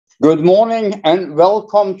Good morning and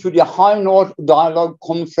welcome to the High North Dialogue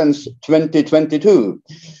Conference 2022.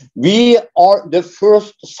 We are the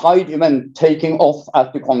first side event taking off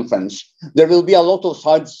at the conference. There will be a lot of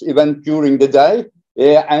side events during the day,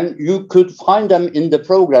 and you could find them in the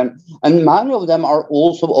program. And many of them are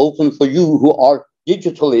also open for you who are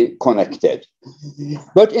digitally connected.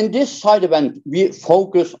 But in this side event, we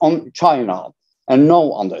focus on China. And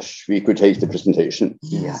now, Anders, we could take the presentation.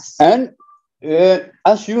 Yes. And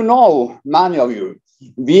as you know, many of you,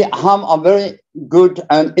 we have a very good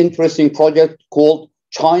and interesting project called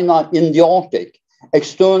China in the Arctic,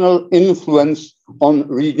 External Influence on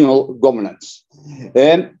Regional Governance.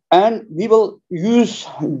 And we will use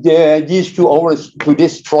these 2 hours to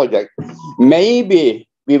this project. Maybe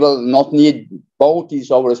we will not need both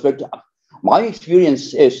these hours, but my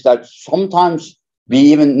experience is that sometimes we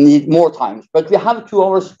even need more time, but we have 2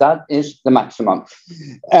 hours, that is the maximum.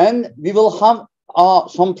 And we will have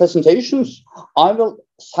some presentations. I will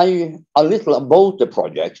say a little about the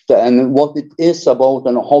project and what it is about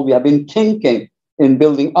and how we have been thinking in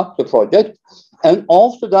building up the project. And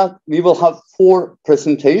after that, we will have 4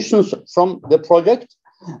 presentations from the project.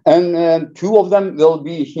 And 2 of them will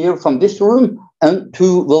be here from this room and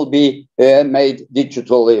 2 will be made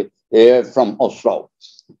digitally from Oslo.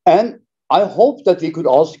 And I hope that we could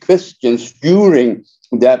ask questions during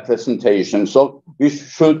their presentation. So we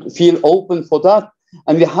should feel open for that.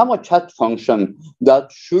 And we have a chat function that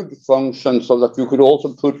should function so that you could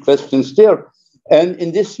also put questions there. And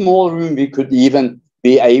in this small room, we could even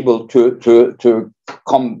be able to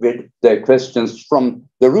come with the questions from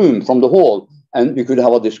the room, from the hall, and we could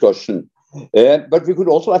have a discussion. But we could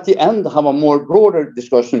also at the end have a more broader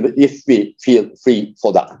discussion if we feel free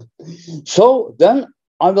for that. So then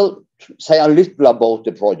I will say a little about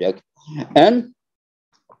the project. And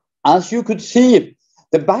as you could see,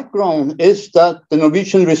 the background is that the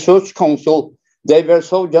Norwegian Research Council, they were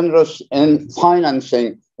so generous in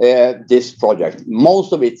financing this project.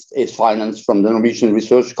 Most of it is financed from the Norwegian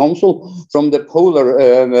Research Council, from the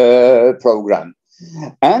Polar program.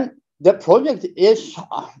 And the project is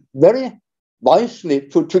very wisely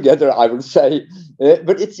put together, I would say.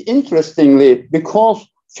 But it's interestingly because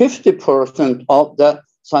 50% of the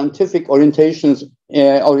scientific orientation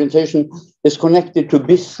is connected to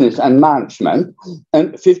business and management,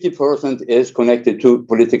 and 50% is connected to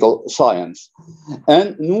political science.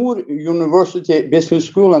 And Nord University Business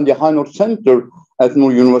School and the High North Center at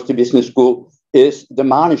Nord University Business School is the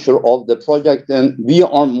manager of the project, and we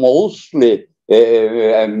are mostly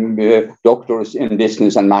doctors in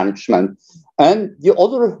business and management. And the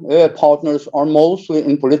other partners are mostly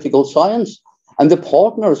in political science. And the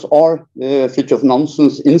partners are Fridtjof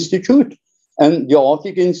Nansen's Institute and the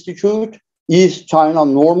Arctic Institute, East China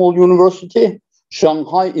Normal University,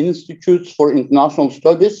 Shanghai Institutes for International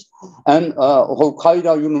Studies, and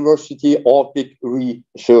Hokkaido University Arctic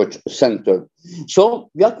Research Center. So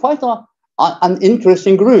we are quite an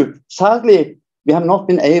interesting group. Sadly, we have not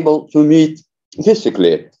been able to meet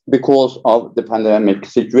physically because of the pandemic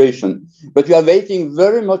situation, but we are waiting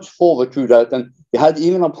very much forward to that. And we had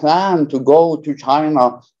even a plan to go to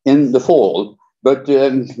China in the fall, but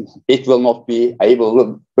it will not be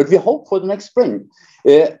able. But we hope for the next spring.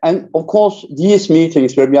 And of course, these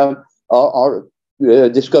meetings where we are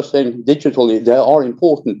discussing digitally, they are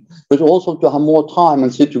important, but also to have more time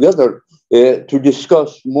and sit together to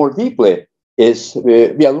discuss more deeply is,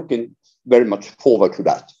 we are looking very much forward to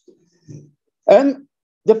that. And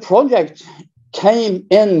the project came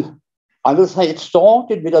in, I will say it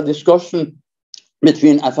started with a discussion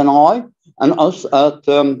between FNI and us at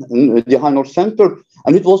the High North Center,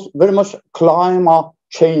 and it was very much climate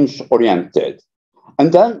change oriented.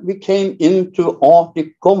 And then we came into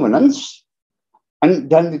Arctic governance,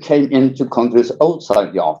 and then we came into countries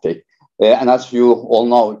outside the Arctic. And as you all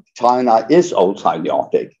know, China is outside the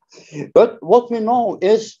Arctic. But what we know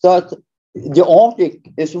is that the Arctic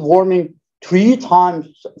is warming 3 times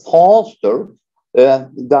faster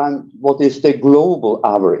than what is the global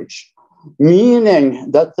average,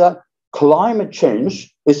 meaning that the climate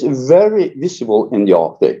change is very visible in the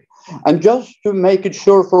Arctic. And just to make it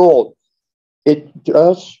sure for all, it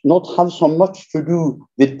does not have so much to do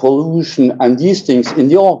with pollution and these things in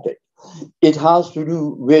the Arctic. It has to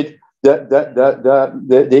do with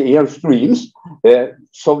the air streams,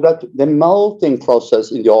 so that the melting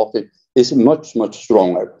process in the Arctic is much, much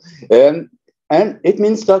stronger. And it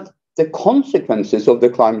means that the consequences of the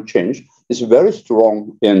climate change is very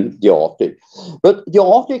strong in the Arctic. But the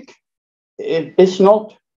Arctic is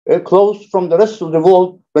not closed from the rest of the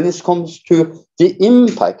world when it comes to the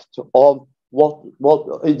impact of what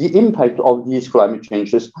the impact of these climate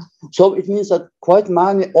changes. So it means that quite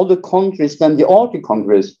many other countries than the Arctic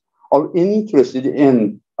countries are interested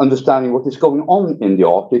in understanding what is going on in the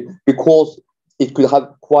Arctic, because it could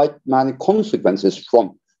have quite many consequences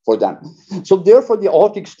for them. So therefore, the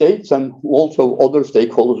Arctic states and also other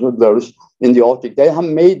stakeholders in the Arctic, they have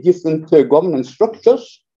made different governance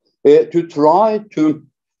structures to try to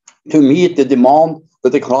meet the demand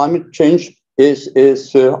that the climate change is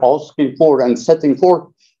asking for and setting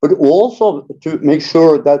for, but also to make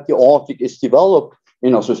sure that the Arctic is developed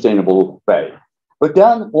in a sustainable way. But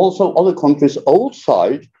then also other countries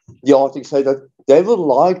outside the Arctic say that they would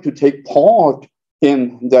like to take part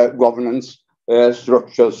in the governance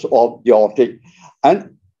structures of the Arctic.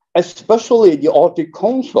 And especially the Arctic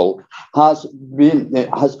Council has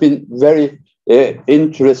been very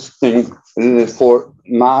interesting for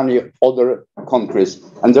many other countries.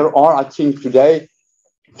 And there are, I think today,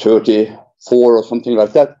 34 or something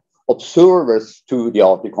like that, observers to the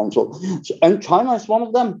Arctic Council. And China is one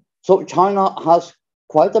of them. So China has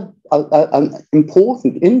quite an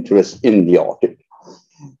important interest in the Arctic.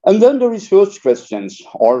 And then the research questions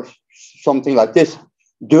are something like this.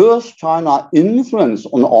 Does China influence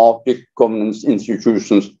on Arctic governance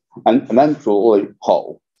institutions, and eventually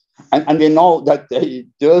how? And we know that they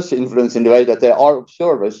does influence in the way that they are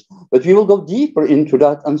observers, but we will go deeper into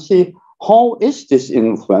that and see how is this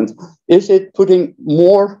influence? Is it putting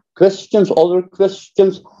more questions, other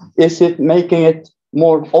questions? Is it making it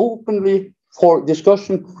more openly for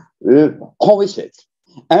discussion? How is it?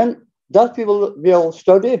 And that we will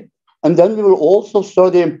study, and then we will also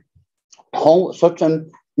study how such an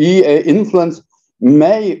influence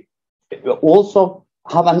may also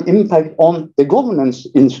have an impact on the governance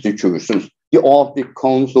institutions, the Arctic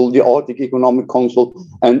Council, the Arctic Economic Council,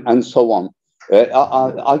 and so on.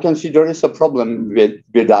 I can see there is a problem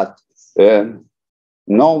with that.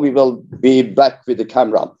 Now we will be back with the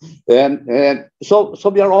camera. So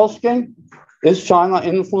we are asking, is China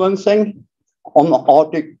influencing on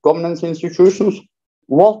Arctic governance institutions?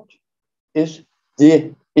 What is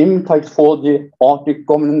the impact for the Arctic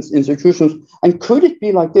governance institutions? And could it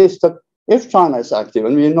be like this, that if China is active,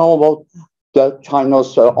 and we know about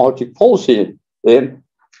China's Arctic policy,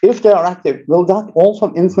 if they are active, will that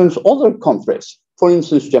also influence other countries? For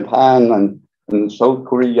instance, Japan and South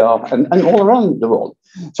Korea and all around the world.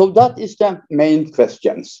 So that is the main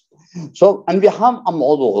questions. So, and we have a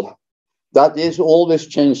model that is always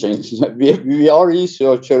changing. We are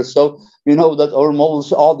researchers, so we know that our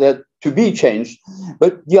models are there to be changed.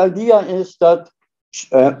 But the idea is that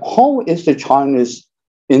how is the Chinese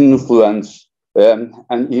influence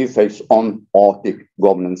and effects on Arctic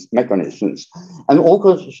governance mechanisms? And of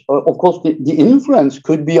course, the influence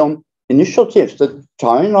could be on initiatives that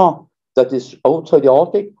China, that is outside the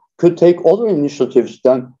Arctic, could take other initiatives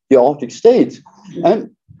than the Arctic states.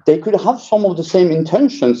 And they could have some of the same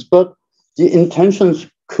intentions, but the intentions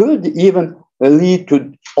could even lead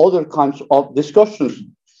to other kinds of discussions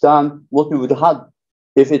than what we would have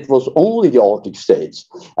if it was only the Arctic states.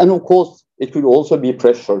 And of course, it could also be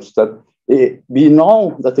pressures that we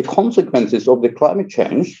know that the consequences of the climate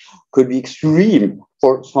change could be extreme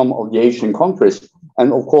for some of the Asian countries.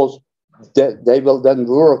 And of course, they will then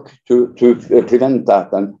work to prevent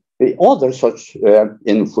that and other such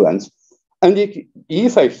influence. And the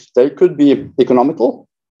effects, they could be economical,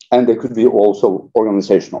 and they could be also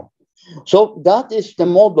organizational. So that is the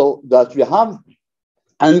model that we have.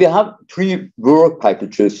 And we have 3 work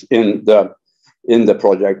packages in the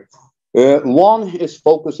project. One is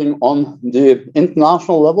focusing on the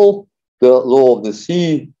international level, the law of the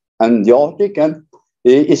sea and the Arctic. And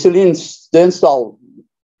Iselin Stensdal,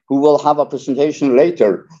 who will have a presentation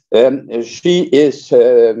later, she is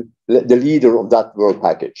the leader of that work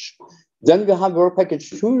package. Then we have work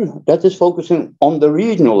package 2 that is focusing on the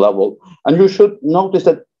regional level. And you should notice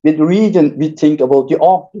that with region, we think about the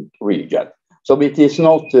Arctic region. So it is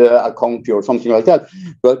not a country or something like that,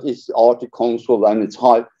 but it's Arctic Council and it's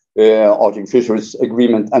High Arctic Fisheries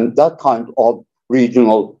Agreement and that kind of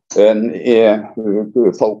regional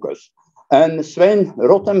focus. And Svein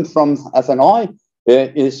Rotem from FNI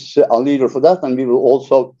is a leader for that, and we will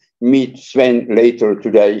also meet Svein later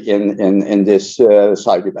today in this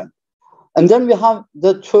side event. And then we have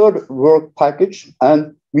the 3rd work package,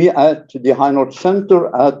 and we at the High North Center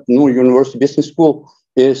at Norwegian University Business School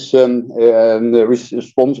is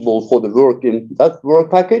responsible for the work in that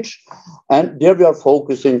work package. And there we are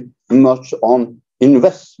focusing much on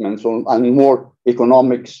investments and more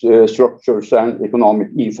economic structures and economic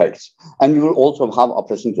effects. And we will also have a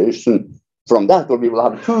presentation from that, or we will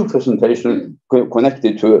have 2 presentations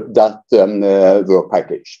connected to that work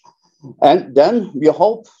package. And then we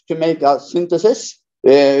hope to make a synthesis.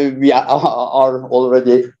 We are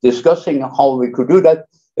already discussing how we could do that.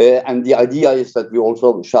 And the idea is that we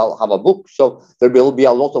also shall have a book. So there will be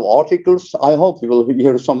a lot of articles. I hope we will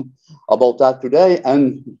hear some about that today,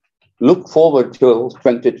 and look forward to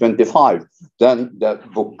 2025. Then the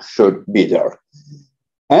book should be there.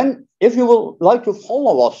 And if you would like to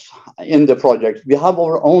follow us in the project, we have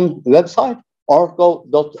our own website,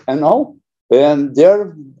 arcgov.no. And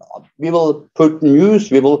there we will put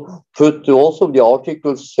news, we will put also the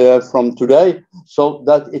articles from today, so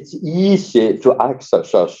that it's easy to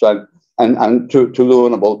access us and to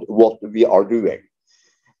learn about what we are doing.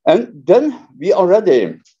 And then we are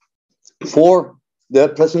ready for the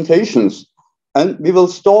presentations. And we will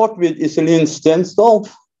start with Iselin Stensdal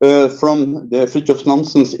from the Fridtjof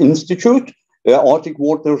Nansen's Institute, Arctic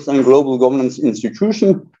Waters and Global Governance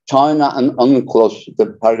Institution, China and UNCLOS,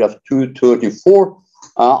 the paragraph 234,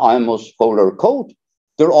 IMO's Polar Code.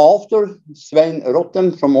 Thereafter, Svein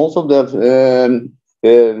Rottem from also the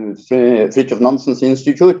Fridtjof Nansen's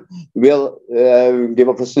Institute will give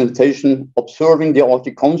a presentation observing the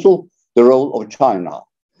Arctic Council, the role of China.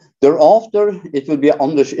 Thereafter, it will be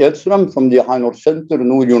Anders Edström from the Heinrich Center,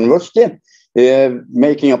 Nord University,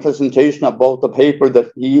 making a presentation about the paper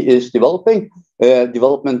that he is developing,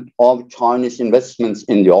 development of Chinese investments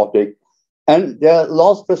in the Arctic. And the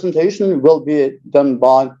last presentation will be done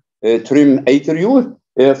by Trym Eiterjord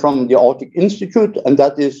from the Arctic Institute, and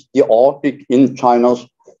that is the Arctic in China's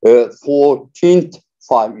 14th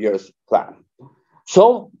 5-year plan.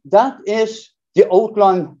 So that is the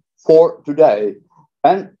outline for today.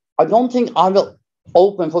 And I don't think I will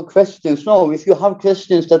open for questions now. If you have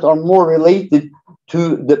questions that are more related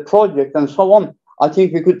to the project and so on, I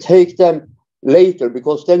think we could take them later,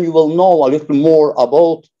 because then you will know a little more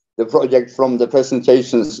about the project from the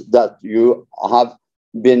presentations that you have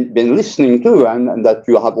been listening to, and that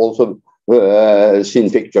you have also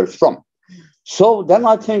seen pictures from. So then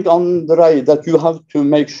I think, Andre, that you have to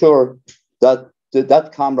make sure that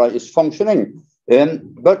that camera is functioning.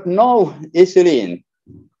 But now, Iselin,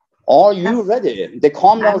 are you ready? The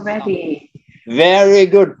camera. I'm ready. Very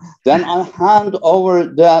good. Then I'll hand over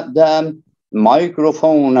the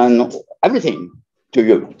microphone and everything to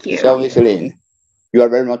you. Thank you. So, Iselin, you are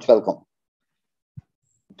very much welcome.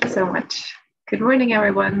 Thank you so much. Good morning,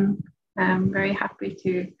 everyone. I'm very happy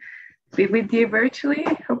to be with you virtually,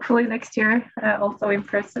 hopefully next year, also in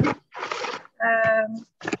person.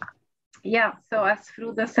 Yeah, so as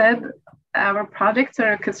Frode said, our project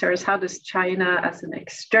sort of concerns how does China as an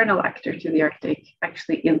external actor to the Arctic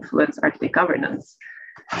actually influence Arctic governance?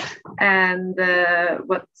 And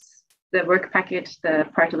what's the work package, the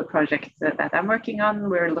part of the project that I'm working on,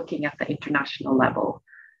 we're looking at the international level.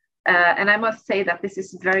 And I must say that this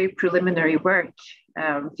is very preliminary work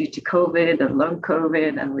due to COVID and long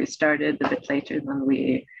COVID, and we started a bit later than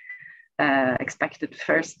we expected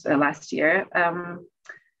first last year.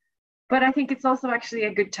 But I think it's also actually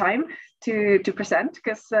a good time to present,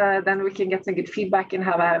 because then we can get some good feedback and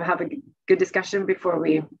have a good discussion before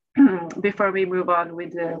we move on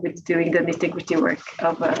with doing the nitty-gritty work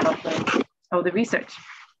of the research.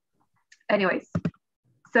 Anyways,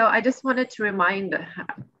 so I just wanted to remind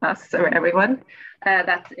us, or everyone,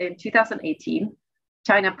 that in 2018,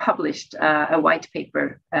 China published a white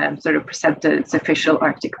paper, sort of presented its official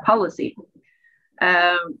Arctic policy.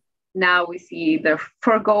 Now we see there are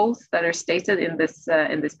 4 goals that are stated in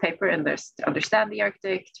this paper, and there's to understand the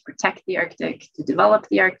Arctic, to protect the Arctic, to develop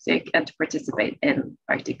the Arctic, and to participate in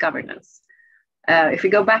Arctic governance. If we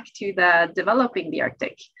go back to the developing the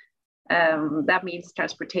Arctic, that means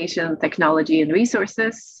transportation, technology, and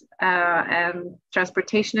resources. And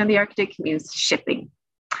transportation in the Arctic means shipping.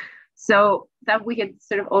 So that we had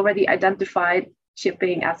sort of already identified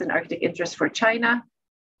shipping as an Arctic interest for China.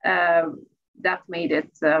 That made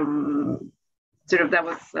it that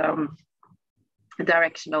was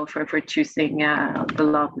directional for choosing the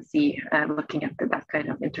law of the sea and looking at that kind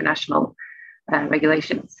of international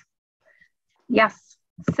regulations. Yes,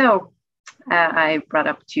 so I brought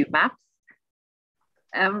up 2 maps.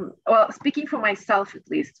 Well, speaking for myself at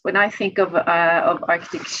least, when I think of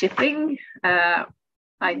Arctic shipping,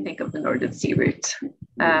 I think of the Northern Sea route.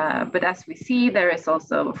 But as we see, there is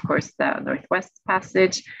also, of course, the Northwest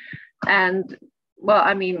Passage. And well,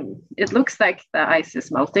 I mean, it looks like the ice is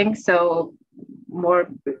melting, so more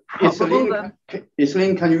probable than...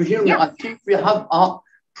 Iselin, can you hear me? Yes. I think we have a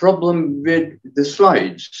problem with the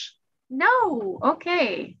slides. No,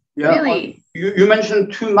 okay. Yeah, really? You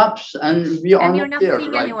mentioned 2 maps, and we are and you're not not there,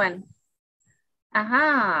 seeing right? anyone.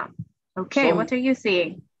 Aha. Okay, So what are you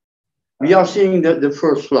seeing? we are seeing the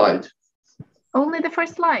first slide. Only the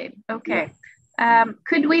first slide. Okay. Yeah.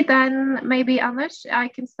 Could we then maybe, Anders, I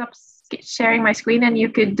can stop sharing my screen and you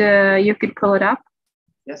could pull it up.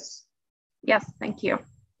 Yes. Yes, thank you.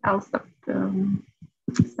 I'll stop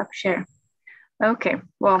share. Okay.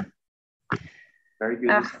 Well. Very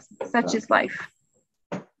good. Such is life.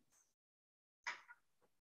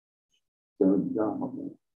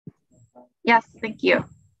 Yes, thank you.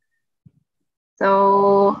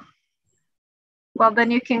 So, well, then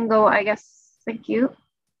you can go, I guess. Thank you.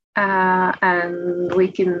 And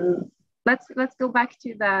we can let's go back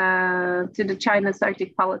to the China's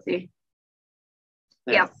Arctic policy.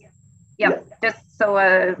 Yes. Yes. Just so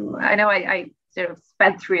I know I sort of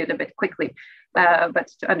sped through it a bit quickly, but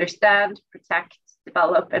to understand, protect,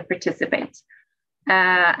 develop, and participate,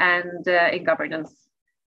 and in governance.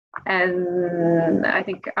 And I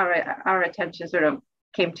think our attention sort of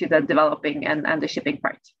came to the developing and the shipping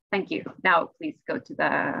part. Thank you. Now please go to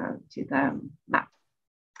the map.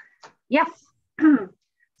 Yes.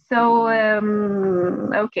 So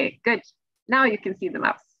okay, good. Now you can see the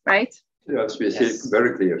maps, right? Yes, we see it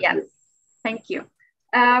very clearly. Yes. Thank you.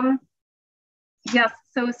 Yes,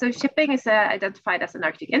 so shipping is identified as an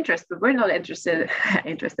Arctic interest, but we're not interested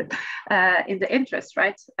in the interest,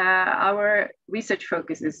 right? Our research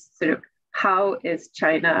focus is sort of how is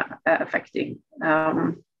China affecting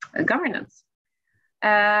governance?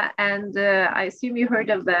 And I assume you heard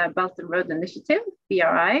of the Belt and Road Initiative,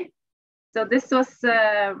 BRI. So this was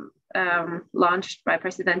launched by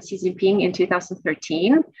President Xi Jinping in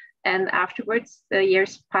 2013. And afterwards, the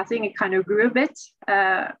years passing, it kind of grew a bit.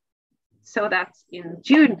 So that in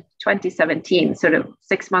June 2017, sort of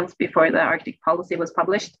 6 months before the Arctic policy was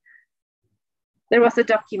published, there was a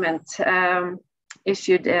document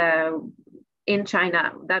issued in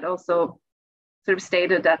China that also sort of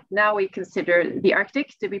stated that now we consider the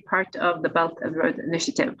Arctic to be part of the Belt and Road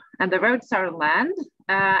Initiative. And the roads are on land,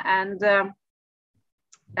 and the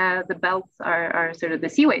belts are sort of the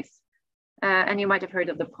seaways. And you might have heard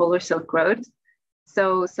of the Polar Silk Road.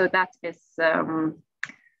 So that is the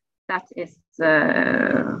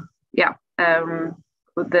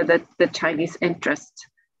Chinese interest.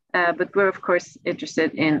 But we're of course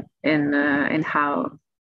interested in how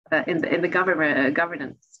in the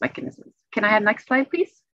governance mechanisms. Can I have next slide,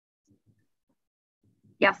 please?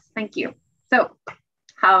 Yes, thank you. So,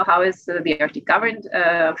 how is the Arctic governed?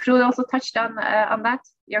 Frode also touched on that.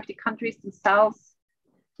 The Arctic countries themselves,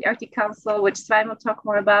 the Arctic Council, which Svein will talk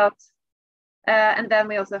more about, and then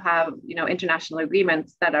we also have international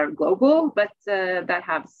agreements that are global, but that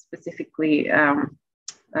have specifically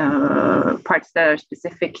parts that are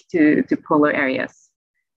specific to polar areas.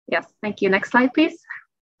 Yes, thank you. Next slide, please.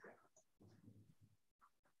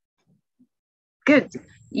 Good.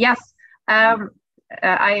 Yes.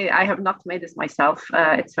 I have not made this myself.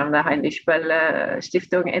 It's from the Heinrich Böll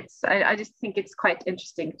Stiftung. I just think it's quite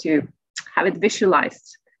interesting to have it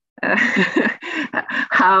visualized,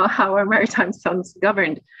 how our maritime zones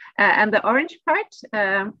governed. And the orange part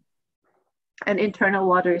and internal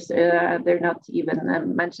waters, they're not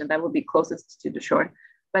even mentioned. That would be closest to the shore.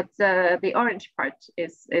 But the orange part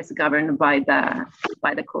is governed by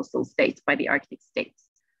the coastal states, by the Arctic states.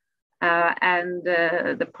 And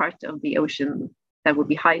the part of the ocean that would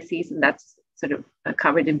be high seas, and that's sort of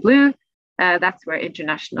covered in blue, that's where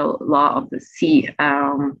international law of the sea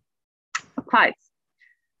applies.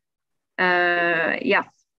 Yes,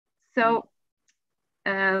 so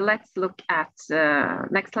let's look at,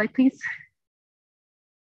 next slide, please.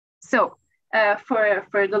 So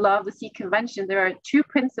for the Law of the Sea Convention, there are two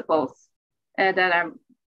principles that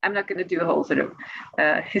I'm not going to do a whole sort of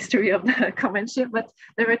history of the convention, but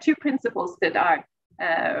there are two principles that are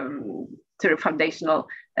sort of foundational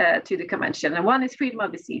to the convention. And one is freedom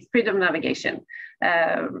of the seas, freedom of navigation.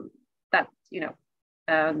 That,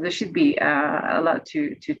 there should be allowed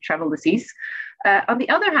to travel the seas. On the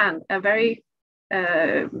other hand, a very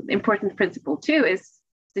important principle too is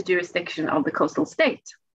the jurisdiction of the coastal state.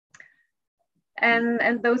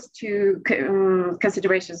 And those two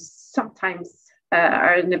considerations sometimes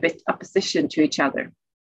are in a bit opposition to each other.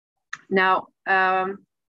 Now, the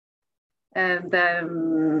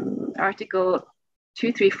Article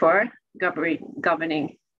 234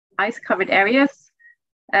 governing ice-covered areas,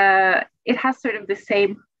 it has sort of the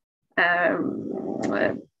same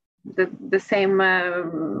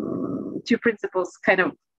two principles kind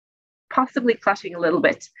of possibly clashing a little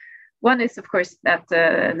bit. One is, of course, that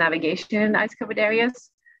navigation in ice-covered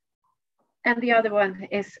areas, and the other one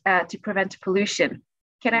is to prevent pollution.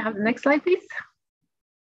 Can I have the next slide, please?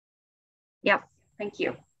 Yes, thank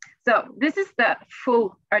you. So this is the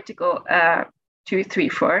full Article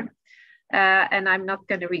 234. And I'm not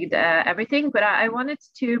going to read everything, but I wanted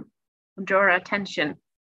to draw attention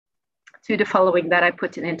to the following that I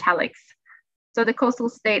put in italics. So the coastal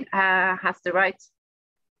state has the right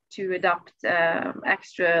to adopt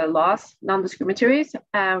extra laws, non-discriminatory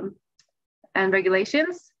and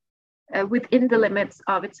regulations within the limits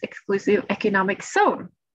of its exclusive economic zone.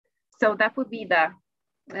 So that would be the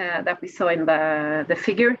that we saw in the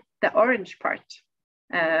figure, the orange part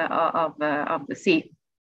of the sea.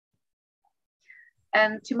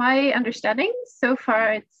 And to my understanding, so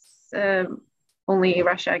far it's only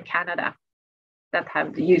Russia and Canada that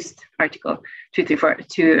have used Article 234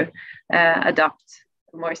 to adopt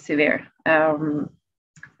more severe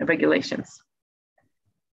regulations.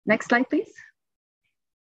 Next slide, please.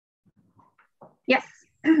 Yes,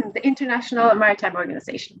 the International Maritime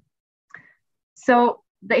Organization. So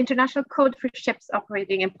the International Code for Ships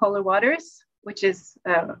Operating in Polar Waters, which is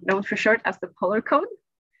known for short as the Polar Code.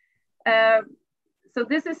 So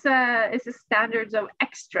this is a standards of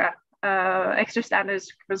extra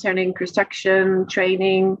standards concerning construction,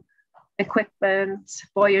 training, equipment,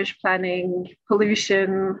 voyage planning,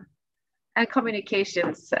 pollution, and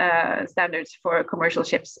communications standards for commercial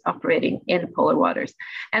ships operating in polar waters.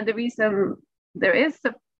 And the reason there is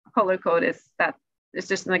a polar code is that it's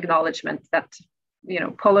just an acknowledgement that, you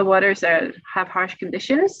know, polar waters have harsh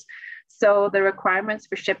conditions. So the requirements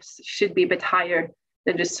for ships should be a bit higher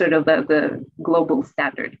than just sort of the global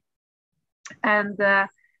standard. And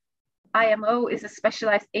IMO is a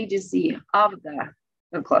specialized agency of the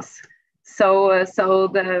UNCLOS. So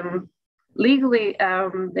the legally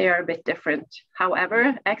they are a bit different.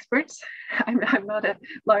 However, experts, I'm not a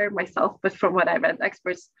lawyer myself, but from what I read,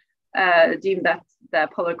 experts deem that the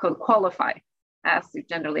Polar Code qualify as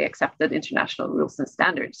generally accepted international rules and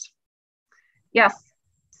standards. Yes,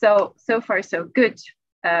 so far so good.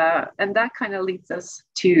 And that kind of leads us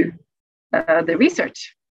to the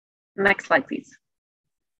research. Next slide, please.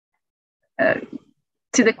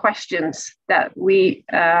 To the questions that we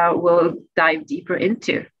will dive deeper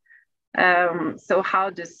into. So how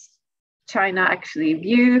does China actually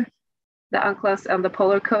view the UNCLOS and the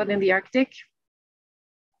Polar Code in the Arctic?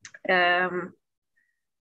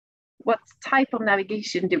 What type of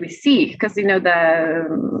navigation do we see? Because, you know,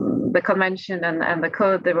 the convention and the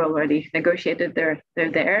code, they were already negotiated, they're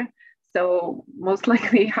there. So most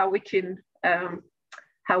likely how we can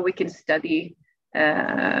study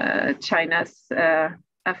China's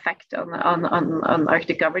effect on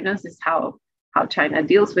Arctic governance is how China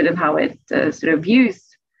deals with and how it sort of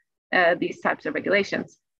views these types of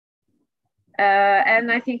regulations.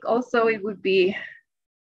 And I think also it would be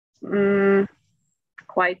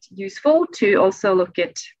quite useful to also look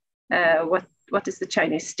at what is the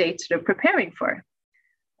Chinese state sort of preparing for.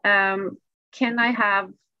 Can I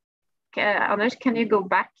have, Anders, can you go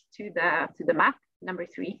back to the map, number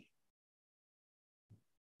 3?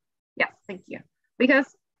 Yes, thank you.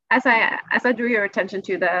 Because as I drew your attention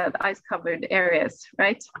to the ice-covered areas,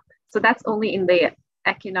 right? So that's only in the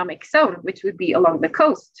economic zone, which would be along the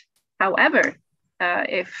coast. However,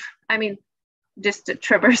 just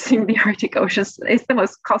traversing the Arctic Ocean is the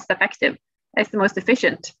most cost-effective, it's the most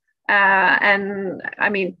efficient. And I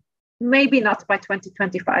mean, maybe not by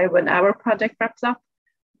 2025 when our project wraps up,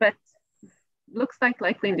 but looks like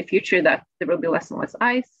likely in the future that there will be less and less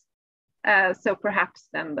ice. So perhaps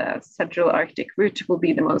then the Central Arctic route will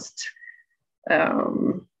be the most,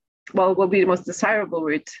 will be the most desirable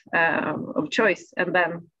route of choice. And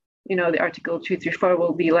then, you know, the Article 234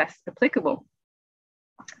 will be less applicable.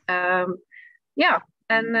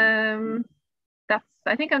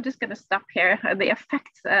 I think I'm just going to stop here. The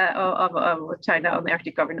effects of China on the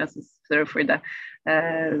Arctic governance is sort of for the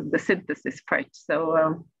synthesis part.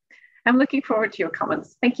 So I'm looking forward to your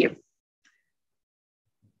comments. Thank you.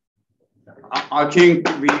 I think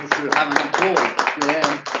we should have an applause.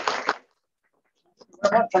 Yeah.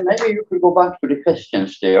 Maybe you could go back to the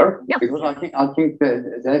questions there, yes. Because I think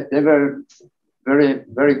they were very,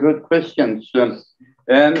 very good questions.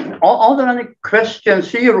 Are there any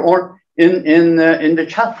questions here or in the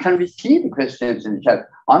chat? Can we see the questions in the chat?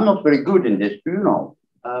 I'm not very good in this, do you know?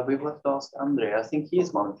 We will have to ask Andre. I think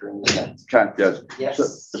he's monitoring the chat. Yes.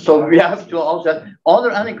 Yes. So we have to ask that. Are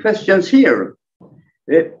there any questions here?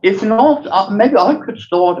 If not, maybe I could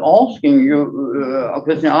start asking you a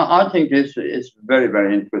question. I think this is very,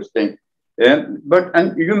 very interesting. And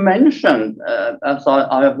you mentioned, as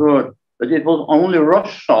I have heard, that it was only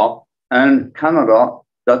Russia and Canada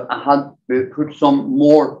that had put some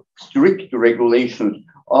more strict regulations.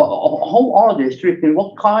 How are they strict? In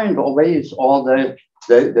what kind of ways are they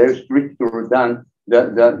stricter than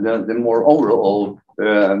the more overall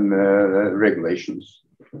regulations?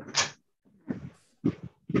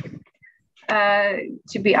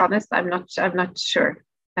 To be honest, I'm not sure.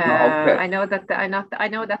 Okay. I know that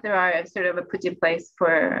there are sort of a put in place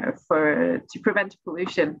to prevent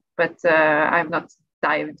pollution, but I've not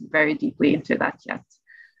dived very deeply into that yet.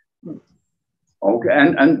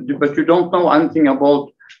 Okay, but you don't know anything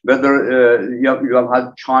about whether you have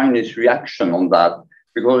had Chinese reaction on that,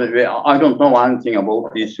 because I don't know anything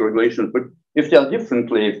about these regulations. But if they are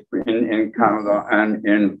differently in Canada and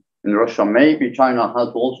in Russia, maybe China has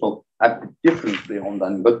also acted differently on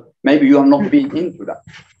them. But maybe you have not been into that.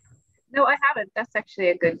 No, I haven't. That's actually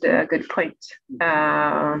a good point.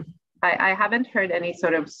 I haven't heard any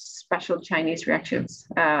sort of special Chinese reactions,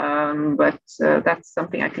 but that's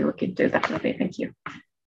something I can look into, definitely. Thank you.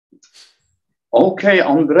 Okay,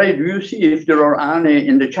 Andre, do you see if there are any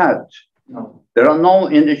in the chat? No. There are no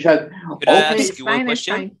in the chat. Could I ask you one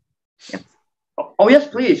question? Yes. Oh, yes,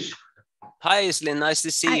 please. Hi, Iselin. Nice to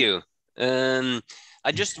see Hi. you.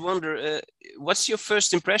 I just wonder, what's your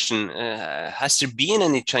first impression? Has there been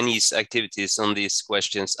any Chinese activities on these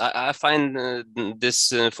questions? I find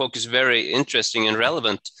this focus very interesting and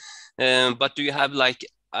relevant. But do you have, like,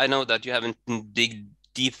 I know that you haven't dig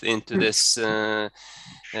deep into this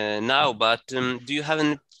now, but do you have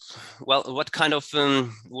any, well, what kind of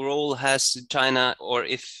role has China, or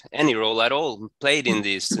if any role at all, played in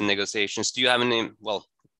these negotiations? Do you have any, well,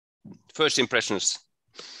 first impressions?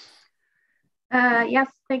 Yes,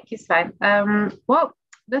 thank you, Svein. Well,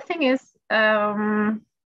 the thing is,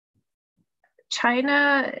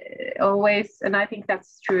 China always, and I think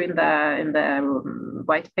that's true in the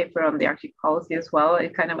white paper on the Arctic policy as well.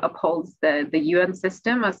 It kind of upholds the UN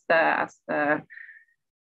system as the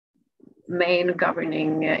main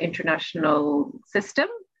governing international system.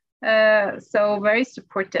 So very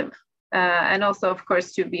supportive, and also, of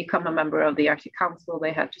course, to become a member of the Arctic Council,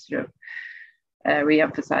 they had to sort of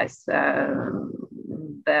re-emphasize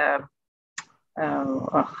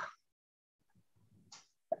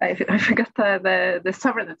I forgot the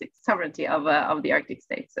sovereignty of the Arctic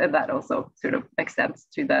states, and that also sort of extends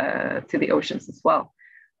to the oceans as well.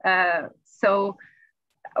 So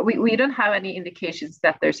we don't have any indications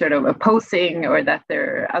that they're sort of opposing or that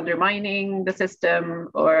they're undermining the system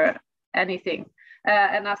or anything.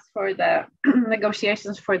 And as for the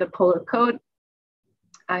negotiations for the polar code,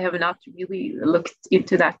 I have not really looked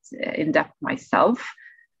into that in depth myself.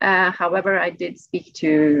 However, I did speak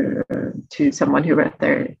to someone who wrote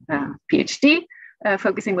their PhD,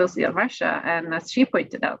 focusing mostly on Russia, and as she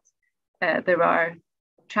pointed out, there are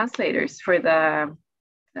translators for the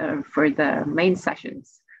main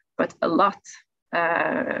sessions, but a lot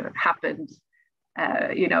happened,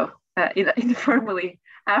 informally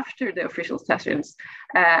after the official sessions,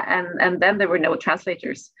 and then there were no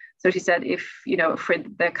translators. So she said, for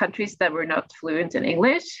the countries that were not fluent in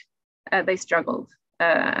English, they struggled.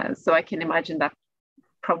 So I can imagine that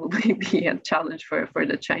probably be a challenge for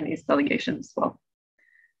the Chinese delegation as well.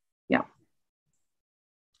 Yeah.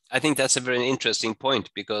 I think that's a very interesting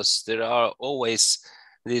point, because there are always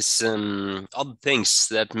these odd things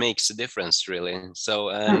that makes a difference, really. So,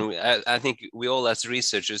 and I think we all as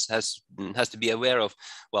researchers has to be aware of,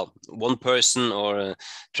 well, one person or a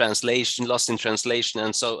translation lost in translation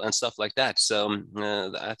and stuff like that. So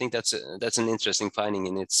I think that's an interesting finding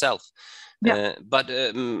in itself. Yeah. But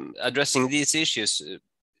addressing these issues,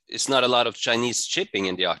 it's not a lot of Chinese shipping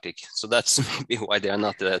in the Arctic, so that's maybe why they are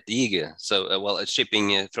not that eager. So,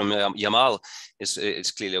 shipping from Yamal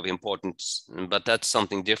is clearly of importance, but that's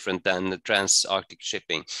something different than the trans-Arctic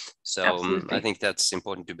shipping. So I think that's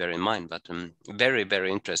important to bear in mind. But very,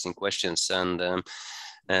 very interesting questions, and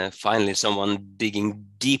finally someone digging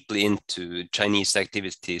deeply into Chinese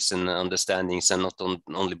activities and understandings, and not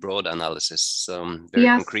only broad analysis. So very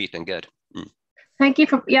concrete and good. Thank you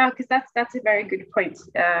because that's a very good point,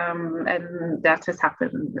 and that has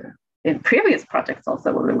happened in previous projects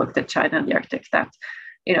also when we looked at China and the Arctic. That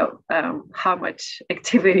how much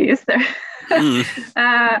activity is there,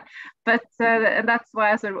 but and that's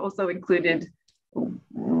why I sort of also included,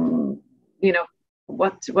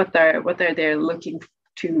 what they're looking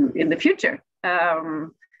to in the future.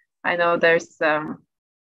 I know there's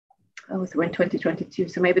we're in 2022,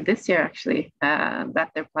 so maybe this year actually,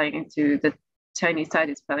 that they're planning to the Chinese side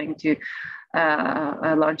is planning to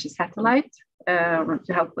launch a satellite to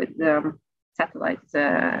help with satellite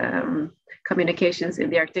communications in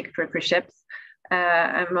the Arctic for ships.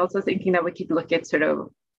 I'm also thinking that we could look at sort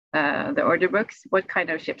of the order books, what kind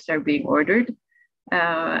of ships are being ordered.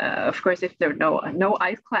 Of course, if there are no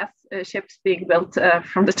ice-class ships being built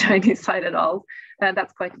from the Chinese side at all,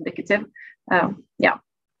 that's quite indicative. Yeah.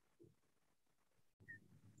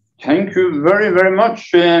 Thank you very, very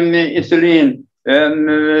much, Iselin.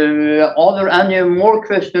 Are there any more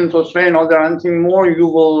questions, or Svein? Are there anything more you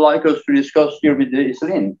would like us to discuss here with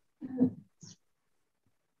Iselin?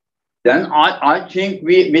 Then I think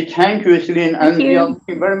we thank you, Iselin, and we are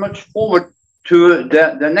looking very much forward to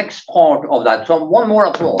the next part of that. So one more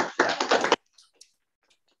applause.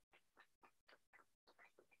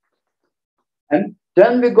 And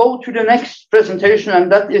then we go to the next presentation,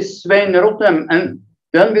 and that is Svein Rottem, and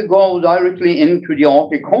then we go directly into the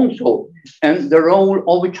Arctic Council and the role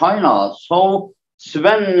of China. So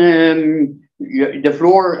Sven, the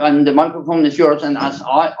floor and the microphone is yours, and as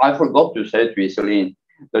I forgot to say to Iselin,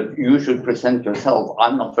 that you should present yourself.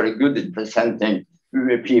 I'm not very good at presenting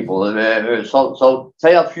people. So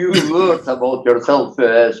say a few words about yourself,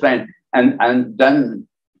 Svein, and then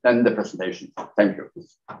the presentation. Thank you.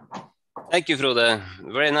 Thank you, Frode.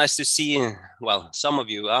 Very nice to see, well, some of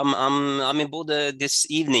you. I'm in Bodø this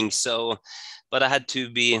evening, so, but I had to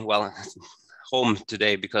be, well, home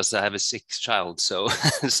today because I have a sick child. So,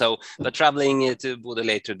 but traveling to Bodø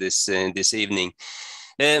later this evening.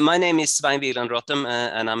 My name is Svein Rottem,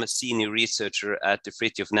 and I'm a senior researcher at the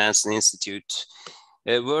Fridtjof Nansen Institute,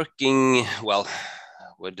 working, well,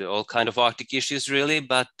 with all kind of Arctic issues really,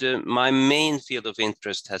 but my main field of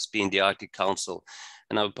interest has been the Arctic Council,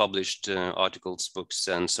 and I've published articles, books,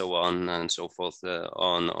 and so on and so forth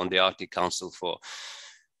on the Arctic Council for,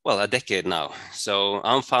 well, a decade now. So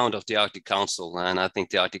I'm fond of the Arctic Council, and I think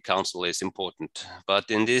the Arctic Council is important.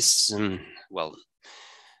 But in this, well,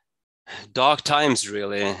 dark times,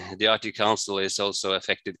 really, the Arctic Council is also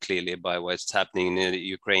affected clearly by what's happening in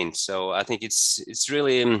Ukraine. So I think it's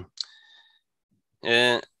really,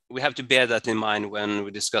 we have to bear that in mind when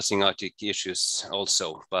we're discussing Arctic issues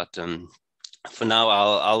also. But for now,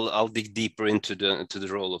 I'll dig deeper into the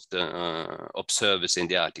role of the observers in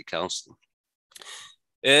the Arctic Council.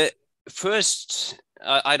 First,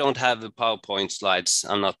 I don't have the PowerPoint slides.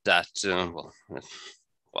 I'm not that well.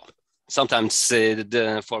 Sometimes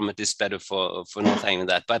the format is better for not having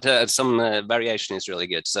that, but some variation is really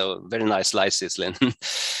good. So very nice slides, Iselin.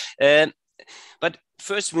 But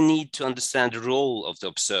first, we need to understand the role of the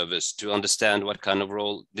observers to understand what kind of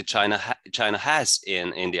role the China has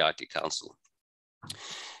in the Arctic Council.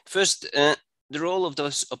 First, the role of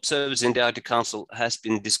those observers in the Arctic Council has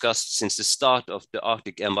been discussed since the start of the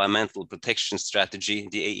Arctic Environmental Protection Strategy,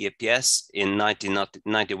 the AEPS, in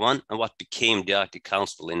 1991, and what became the Arctic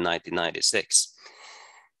Council in 1996.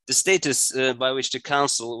 The status by which the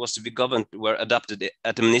Council was to be governed were adopted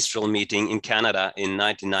at a ministerial meeting in Canada in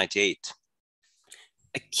 1998.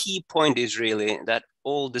 A key point is really that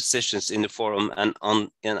all decisions in the forum and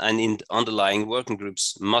in underlying working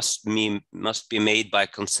groups must be made by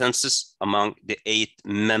consensus among the 8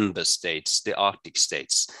 member states, the Arctic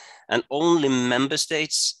states, and only member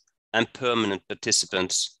states and permanent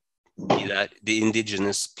participants, be that the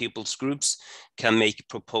indigenous peoples groups, can make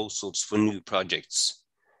proposals for new projects.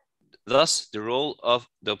 Thus, the role of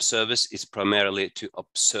the observers is primarily to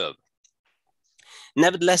observe.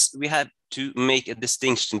 Nevertheless, we have to make a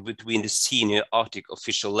distinction between the senior Arctic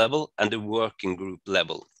official level and the working group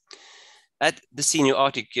level. At the senior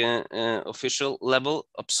Arctic official level,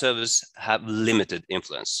 observers have limited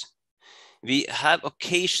influence. We have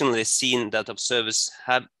occasionally seen that observers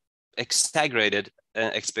have exaggerated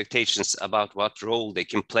expectations about what role they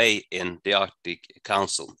can play in the Arctic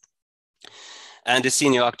Council. And the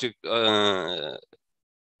senior Arctic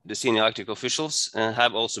officials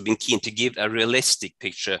have also been keen to give a realistic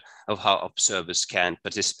picture of how observers can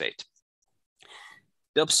participate.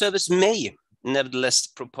 The observers may nevertheless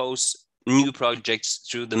propose new projects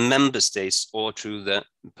through the member states or through the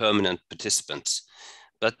permanent participants.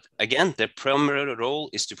 But again, their primary role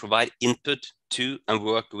is to provide input to and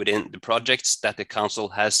work within the projects that the Council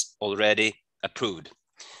has already approved.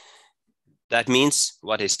 That means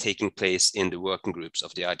what is taking place in the working groups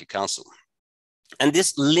of the Arctic Council. And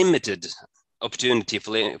this limited opportunity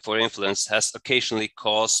for influence has occasionally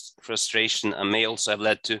caused frustration and may also have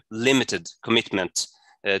led to limited commitment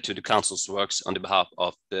to the Council's works on the behalf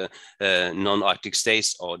of the non-Arctic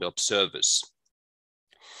states or the observers.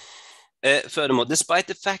 Furthermore, despite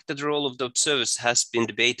the fact that the role of the observers has been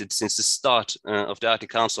debated since the start of the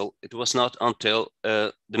Arctic Council, it was not until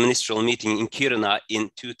the ministerial meeting in Kiruna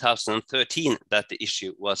in 2013 that the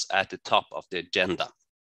issue was at the top of the agenda.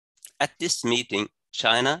 At this meeting,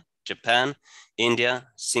 China, Japan, India,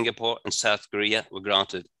 Singapore, and South Korea were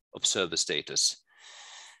granted observer status.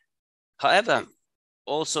 However,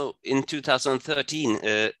 also in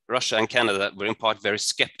 2013, Russia and Canada were in part very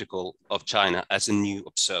skeptical of China as a new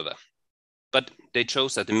observer. But they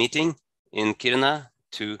chose at the meeting in Kiruna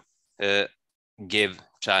to give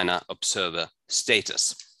China observer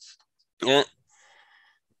status.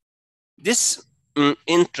 This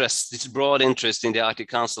this broad interest in the Arctic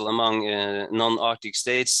Council among non-Arctic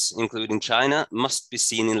states, including China, must be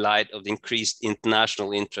seen in light of the increased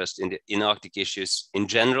international interest in Arctic issues in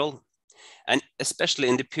general, and especially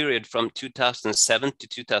in the period from 2007 to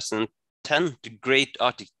 2010, the Great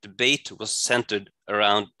Arctic Debate was centered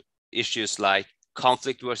around issues like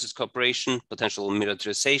conflict versus cooperation, potential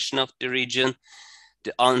militarization of the region,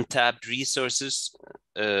 the untapped resources,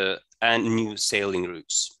 and new sailing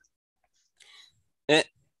routes.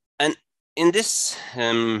 And in this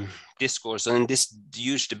discourse, and in this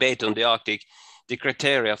huge debate on the Arctic, the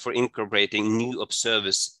criteria for incorporating new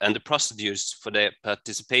observers and the procedures for their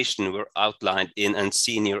participation were outlined in a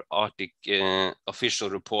senior Arctic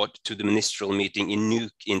official report to the ministerial meeting in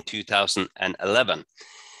Nuuk in 2011,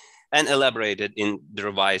 and elaborated in the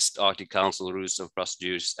revised Arctic Council Rules of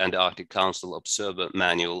Procedures and the Arctic Council Observer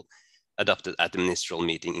Manual adopted at the ministerial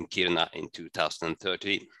meeting in Kiruna in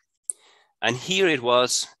 2013. And here it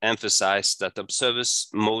was emphasized that the observers'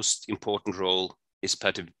 most important role is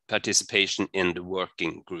participation in the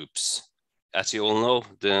working groups. As you all know,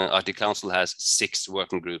 the Arctic Council has 6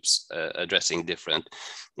 working groups addressing different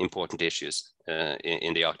important issues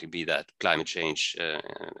in the Arctic, be that climate change,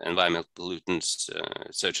 environmental pollutants,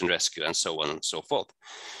 search and rescue, and so on and so forth.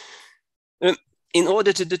 In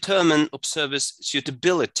order to determine observers'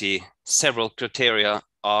 suitability, several criteria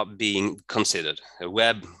are being considered.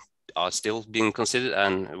 Web are still being considered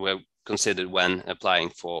and were considered when applying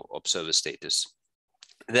for observer status.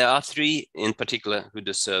 There are 3 in particular who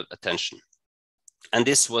deserve attention. And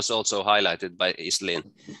this was also highlighted by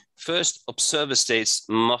Iselin. First, observer states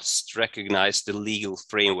must recognize the legal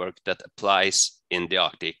framework that applies in the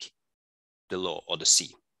Arctic, the law or the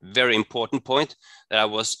sea. Very important point that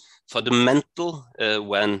was fundamental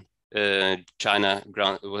when China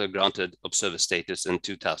granted observer status in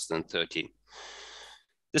 2013.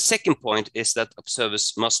 The second point is that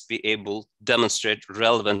observers must be able to demonstrate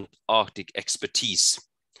relevant Arctic expertise.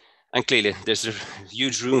 And clearly, there's a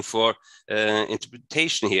huge room for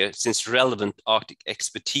interpretation here, since relevant Arctic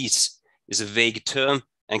expertise is a vague term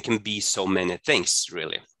and can be so many things,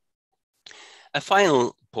 really. A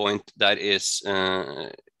final point that is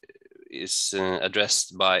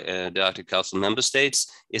addressed by the Arctic Council member states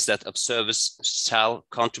is that observers shall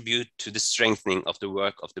contribute to the strengthening of the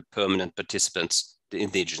work of the permanent participants, the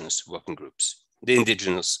indigenous working groups, the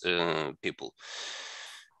indigenous people.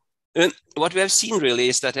 What we have seen really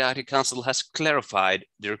is that the Arctic Council has clarified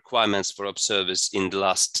the requirements for observers in the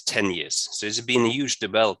last 10 years. So it's been a huge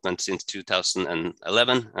development since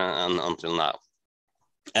 2011 and until now.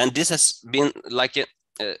 And this has been like it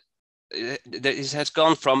has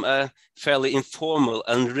gone from a fairly informal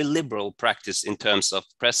and liberal practice in terms of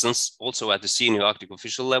presence, also at the senior Arctic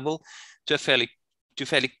official level, to fairly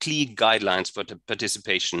clear guidelines for the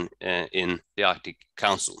participation in the Arctic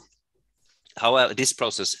Council. However, this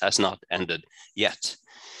process has not ended yet.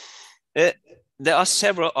 There are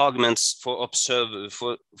several arguments for observers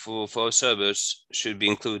should be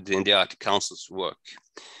included in the Arctic Council's work.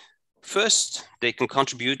 First, they can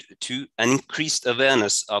contribute to an increased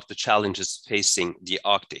awareness of the challenges facing the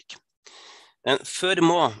Arctic. And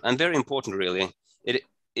furthermore, and very important really,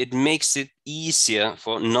 it makes it easier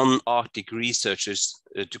for non-Arctic researchers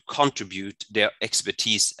to contribute their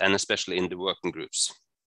expertise, and especially in the working groups.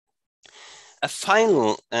 A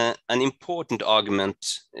final and important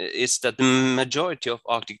argument is that the majority of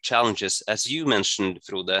Arctic challenges, as you mentioned,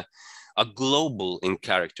 Frode, are global in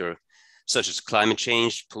character, such as climate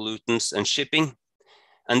change, pollutants, and shipping.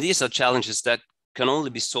 And these are challenges that can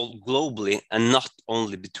only be solved globally and not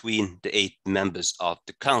only between the 8 members of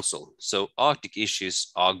the Council. So Arctic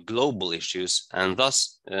issues are global issues, and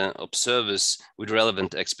thus observers with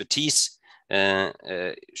relevant expertise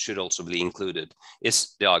should also be included,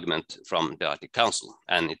 is the argument from the Arctic Council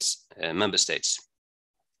and its member states.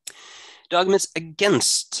 The arguments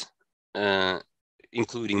against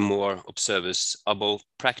including more observers are both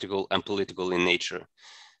practical and political in nature.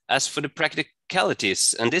 As for the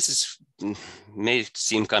practicalities, and this may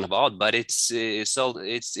seem kind of odd, but it's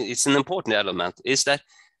an important element, is that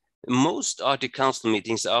most Arctic Council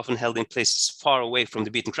meetings are often held in places far away from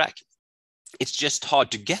the beaten track. It's just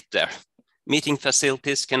hard to get there. Meeting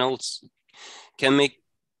facilities that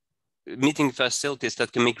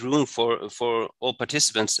can make room for all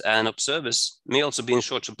participants and observers may also be in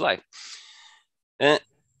short supply. And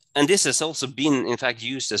this has also been, in fact,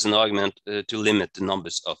 used as an argument to limit the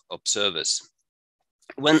numbers of observers.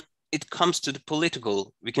 When it comes to the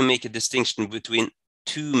political, we can make a distinction between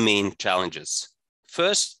 2 main challenges.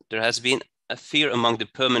 First, there has been a fear among the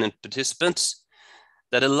permanent participants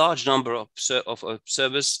that a large number of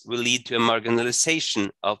observers will lead to a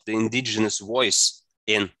marginalization of the indigenous voice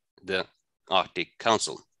in the Arctic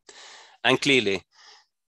Council. And clearly,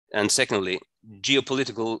 and secondly,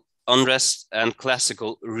 geopolitical unrest and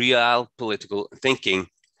classical real political thinking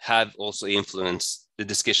have also influenced the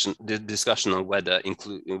discussion on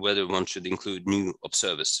whether one should include new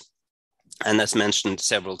observers. And as mentioned,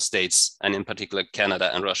 several states, and in particular Canada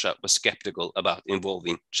and Russia, were skeptical about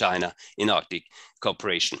involving China in Arctic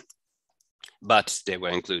cooperation, but they were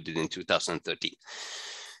included in 2013.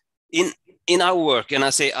 In our work, and I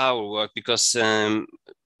say our work because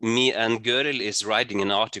me and Göril is writing an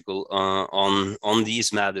article on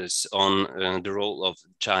these matters, on the role of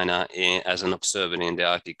China as an observer in the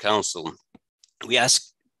Arctic Council. We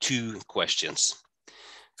ask two questions.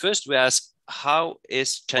 First, we ask, how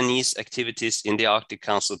is Chinese activities in the Arctic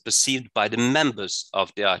Council perceived by the members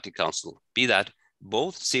of the Arctic Council, be that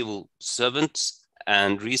both civil servants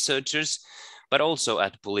and researchers, but also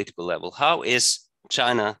at the political level? How is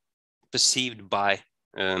China perceived by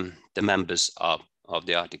the members of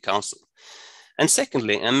the Arctic Council? And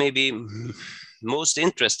secondly, and maybe most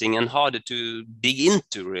interesting and harder to dig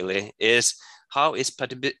into really, is how is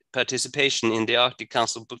participation in the Arctic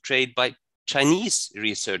Council portrayed by Chinese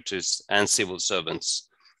researchers and civil servants?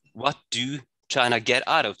 What do China get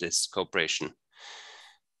out of this cooperation?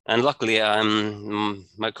 And luckily,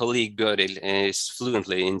 my colleague Göril is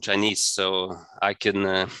fluently in Chinese, so I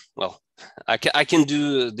can, I can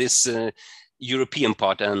do this European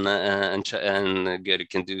part, and Göril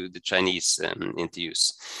can do the Chinese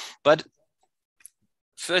interviews. But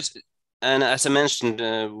first, and as I mentioned,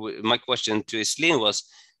 my question to Iselin was,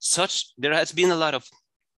 there has been a lot of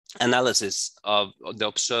analysis of the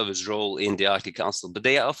observer's role in the Arctic Council, but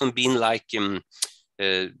they have often been like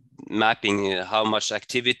mapping how much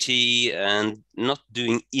activity and not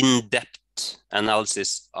doing in-depth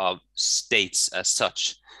analysis of states as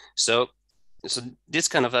such. So this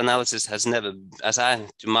kind of analysis has never,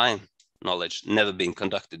 to my knowledge, never been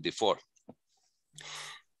conducted before.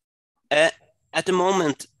 At the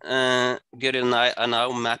moment, Göril and I are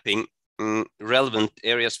now mapping relevant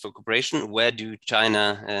areas for cooperation. Where do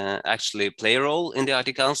China actually play a role in the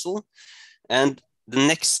Arctic Council? And the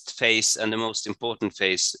next phase, and the most important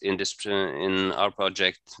phase in our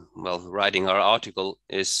project, writing our article,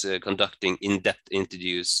 is conducting in-depth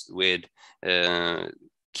interviews with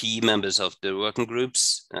key members of the working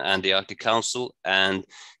groups and the Arctic Council and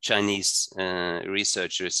Chinese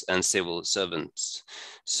researchers and civil servants.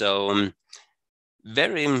 So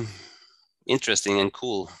very interesting and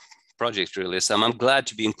cool project really. So I'm glad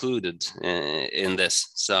to be included in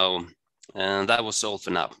this. So that was all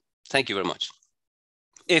for now. Thank you very much.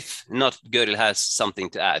 If not, Göril has something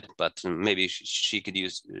to add, but maybe she could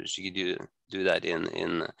do that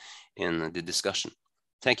in the discussion.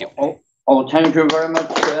 Thank you. Oh, thank you very much,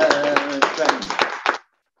 Sven.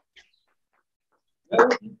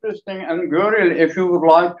 Very interesting. And Göril, if you would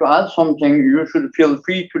like to add something, you should feel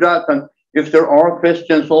free to that. And if there are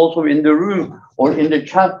questions also in the room or in the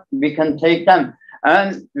chat, we can take them.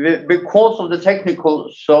 And because of the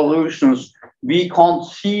technical solutions, we can't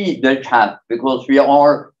see the chat because we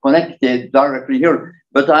are connected directly here.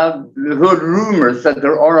 But I've heard rumors that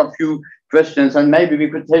there are a few questions, and maybe we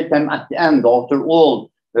could take them at the end after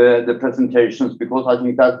all the presentations, because I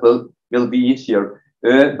think that will be easier.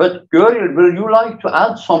 But Göril, will you like to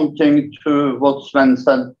add something to what Sven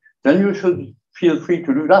said? Then you should feel free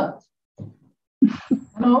to do that.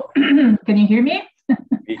 Hello, can you hear me?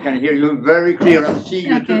 We can hear you very clear and see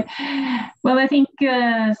you too. Well, I think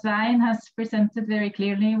Svein has presented very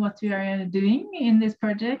clearly what we are doing in this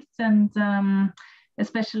project, and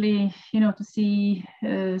especially, to see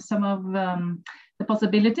some of the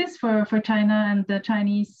possibilities for China and the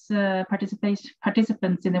Chinese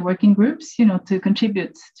participants in the working groups, to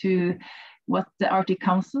contribute to what the Arctic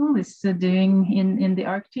Council is doing in the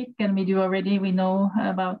Arctic. And we know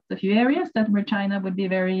about a few areas where China would be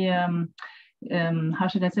very, how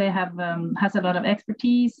should I say, has a lot of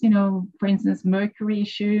expertise. For instance, mercury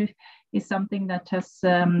issue is something that has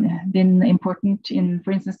been important in,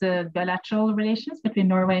 for instance, the bilateral relations between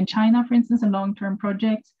Norway and China, for instance, a long-term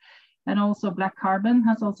project. And also black carbon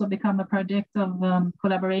has also become a project of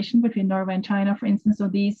collaboration between Norway and China, for instance. So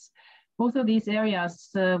both of these areas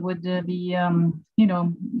would be,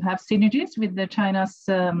 have synergies with the China's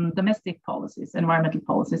domestic policies, environmental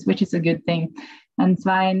policies, which is a good thing. And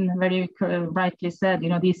Svein very rightly said,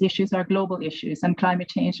 these issues are global issues, and climate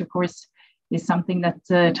change, of course, is something that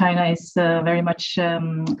China is very much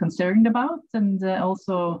concerned about, and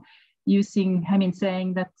also using, I mean,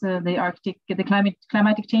 saying that the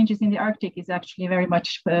climatic changes in the Arctic is actually very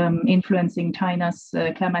much influencing China's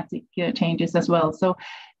climatic changes as well. So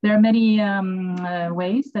there are many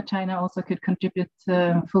ways that China also could contribute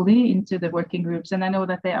fully into the working groups. And I know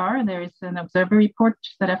that there is an observer report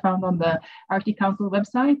that I found on the Arctic Council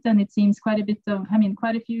website, and it seems quite a bit of, I mean,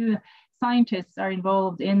 quite a few scientists are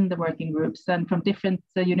involved in the working groups and from different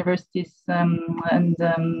universities and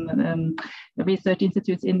research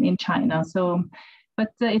institutes in China. So,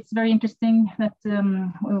 but it's very interesting that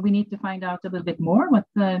we need to find out a little bit more what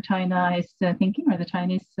China is thinking, or the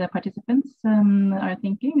Chinese participants are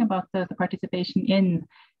thinking about the participation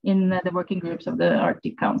in the working groups of the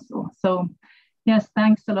Arctic Council. So yes,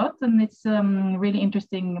 thanks a lot. And it's a really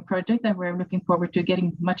interesting project that we're looking forward to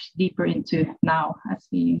getting much deeper into now as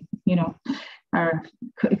we, are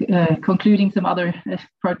concluding some other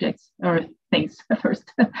projects or things first.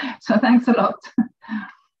 So thanks a lot.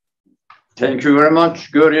 Thank you very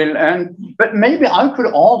much, Gøril. But maybe I could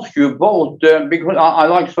ask you both, because I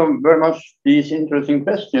like so very much these interesting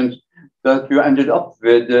questions that you ended up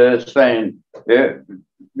with, Svein,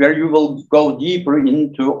 where you will go deeper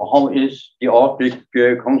into how is the Arctic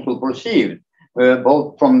Council perceived,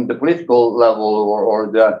 both from the political level or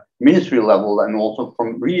the ministry level, and also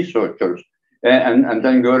from researchers. And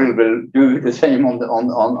then Gøril will do the same on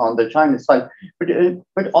the Chinese side. But do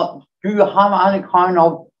you have any kind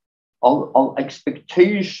of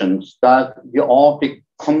expectations that the Arctic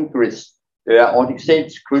countries, Arctic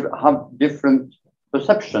states, could have different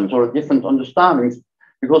perceptions or different understandings?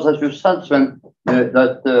 Because as you said, Sven,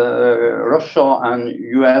 that Russia and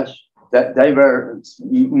US, that they were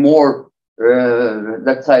more,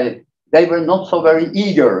 let's say, they were not so very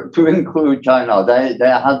eager to include China. They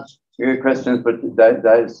had questions, but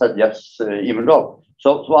they said yes, even though.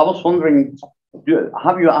 So I was wondering,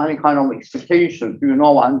 have you any kind of expectations? Do you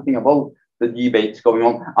know anything about the debates going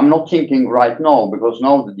on? I'm not thinking right now, because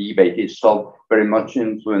now the debate is so very much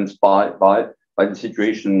influenced by the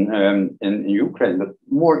situation in Ukraine, but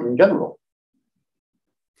more in general.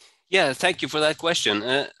 Yeah, thank you for that question.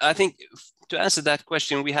 I think to answer that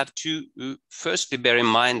question, we have to firstly bear in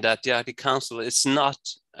mind that the Arctic Council is not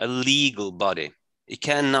a legal body. It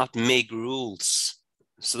cannot make rules.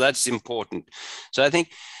 So that's important. So I think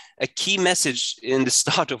a key message in the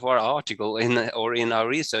start of our article or in our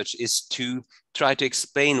research is to try to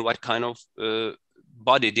explain what kind of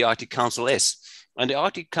body the Arctic Council is. And the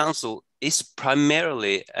Arctic Council is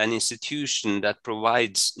primarily an institution that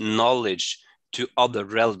provides knowledge to other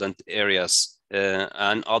relevant areas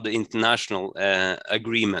and other international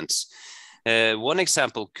agreements. One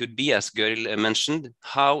example could be, as Gøril mentioned,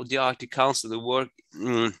 how the Arctic Council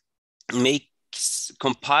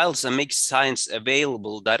compiles and makes science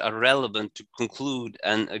available that are relevant to conclude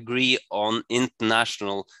and agree on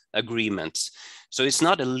international agreements. So it's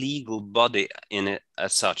not a legal body in it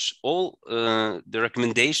as such. All the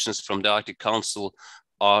recommendations from the Arctic Council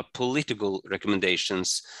are political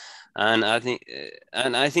recommendations. And I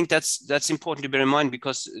think that's important to bear in mind,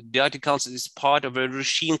 because the Arctic Council is part of a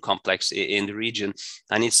regime complex in the region,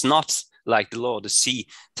 and it's not like the law of the sea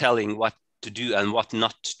telling what to do and what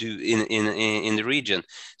not to do in the region.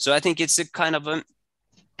 So I think it's a kind of a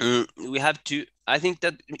we have to. I think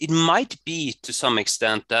that it might be to some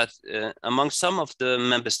extent that among some of the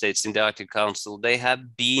member states in the Arctic Council, they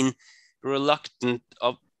have been reluctant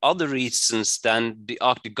of other reasons than the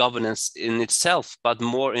Arctic governance in itself, but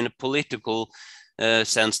more in a political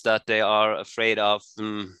sense, that they are afraid of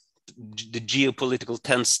the geopolitical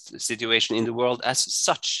tense situation in the world as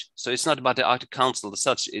such. So it's not about the Arctic Council as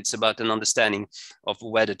such, it's about an understanding of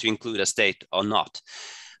whether to include a state or not.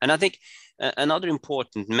 And I think another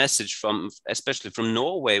important message especially from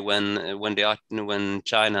Norway, when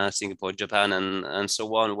China, Singapore, Japan, and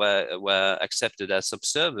so on were accepted as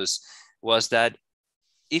observers, was that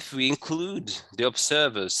if we include the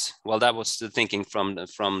observers, well, that was the thinking from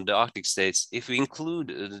the Arctic states. If we include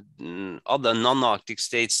other non-Arctic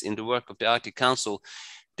states in the work of the Arctic Council,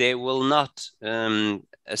 they will not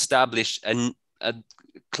establish a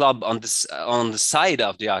club on the side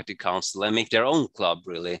of the Arctic Council and make their own club,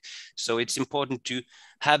 really. So it's important to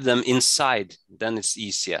have them inside, then it's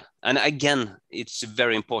easier. And again, it's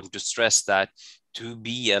very important to stress that to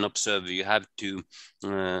be an observer, you have to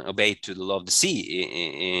obey to the law of the sea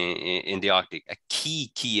in the Arctic, a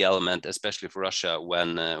key element, especially for Russia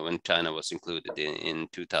when China was included in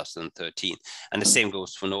 2013, and the same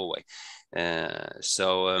goes for Norway.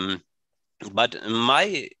 But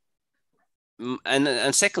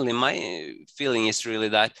secondly, my feeling is really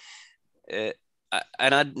that,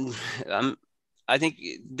 I think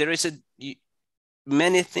there is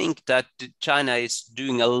many think that China is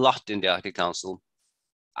doing a lot in the Arctic Council.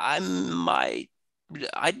 I'm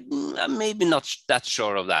maybe not that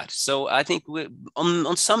sure of that. So I think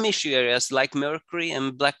on some issue areas like mercury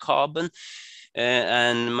and black carbon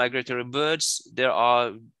and migratory birds, there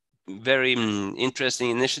are very interesting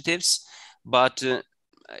initiatives, but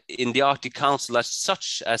in the Arctic Council as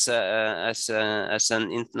such, as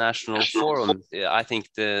an international forum, I think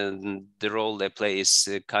the role they play is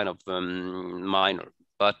kind of minor.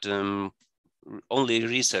 But only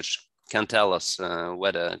research can tell us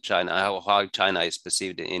whether how China is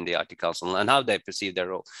perceived in the Arctic Council and how they perceive their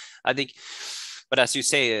role. I think, but as you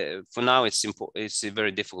say, for now it's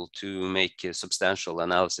very difficult to make a substantial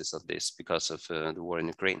analysis of this because of the war in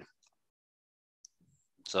Ukraine.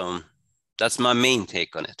 So that's my main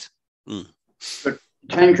take on it.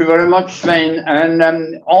 Thank you very much, Svein. And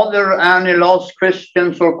are there any last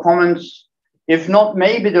questions or comments? If not,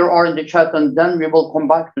 maybe there are in the chat, and then we will come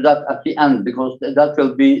back to that at the end, because that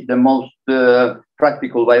will be the most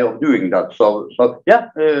practical way of doing that. So yeah,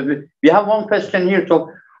 we have one question here, so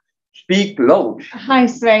speak loud. Hi,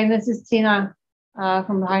 Svein. This is Tina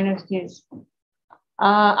from Heinrich News.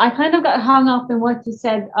 I kind of got hung up in what you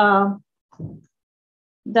said,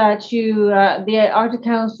 that the Arctic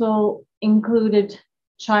Council included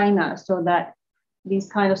China so that these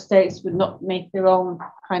kind of states would not make their own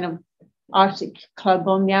kind of Arctic club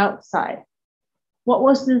on the outside. What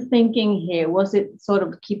was the thinking here? Was it sort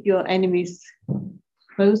of keep your enemies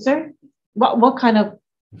closer? What kind of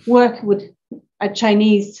work would a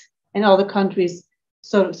Chinese and other countries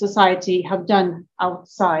sort of society have done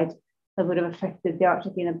outside that would have affected the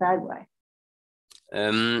Arctic in a bad way?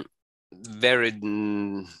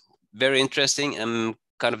 Very interesting and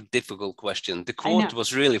kind of difficult question. The quote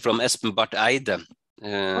was really from Espen Barth Eide,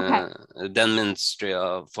 then Ministry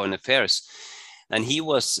of Foreign Affairs, and he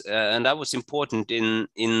was, and that was important in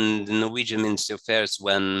the Norwegian Ministry of Affairs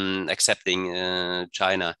when accepting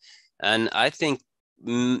China. And I think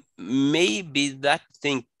maybe that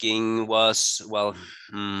thinking was, well,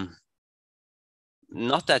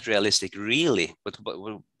 not that realistic, really. But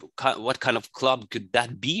what kind of club could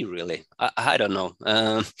that be, really? I don't know.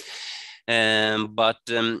 But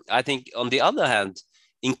I think, on the other hand,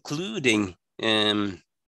 including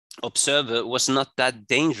observer was not that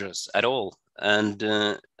dangerous at all, and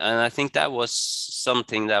I think that was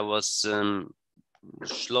something that was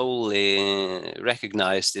slowly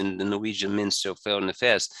recognized in the Norwegian Ministry of Foreign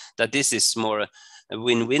Affairs, that this is more a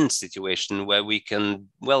win-win situation where we can,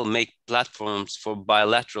 well, make platforms for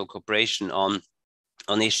bilateral cooperation on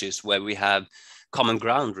issues where we have common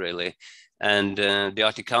ground, really. And the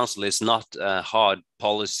Arctic Council is not a hard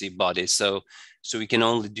policy body, so we can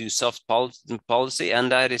only do soft policy,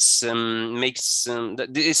 and that is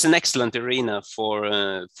it's an excellent arena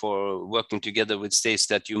for working together with states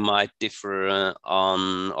that you might differ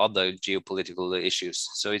on other geopolitical issues.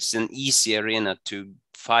 So it's an easy arena to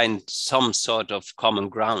find some sort of common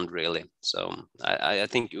ground, really. So I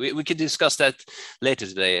think we could discuss that later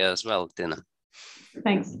today as well, Tina.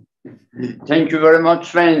 Thanks. Thank you very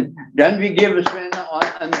much, Svein. Then we give Svein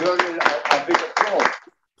and Bjørn a big applause.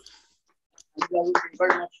 We are looking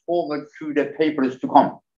very much forward to the papers to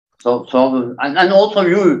come. And also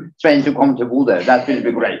you, Svein, to come to Bodø. That will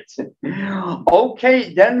be great.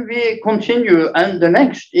 Okay, then we continue, and the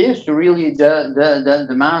next is really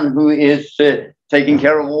the man who is taking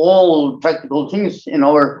care of all practical things in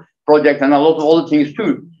our project and a lot of other things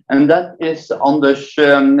too, and that is Anders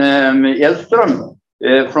Elstrøm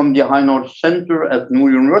from the High North Center at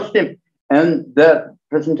Nord University, and the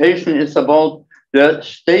presentation is about the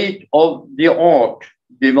state-of-the-art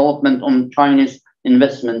development on Chinese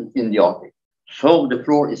investment in the Arctic. So the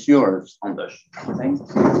floor is yours, Anders. Thank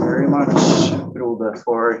you very much, Frode,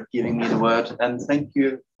 for giving me the word, and thank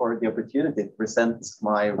you for the opportunity to present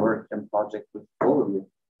my work and project with all of you.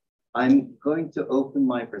 I'm going to open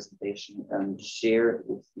my presentation and share it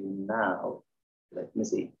with you now. Let me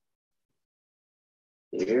see.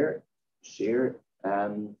 Here, share,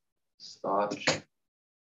 and start.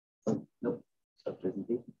 Oh, no, start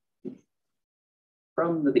presentation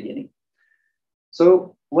from the beginning.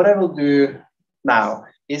 So what I will do now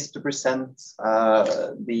is to present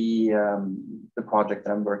the project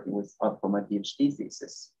that I'm working with for my PhD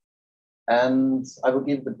thesis. And I will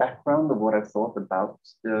give the background of what I thought about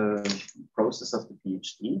the process of the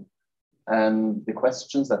PhD and the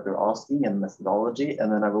questions that they're asking and methodology.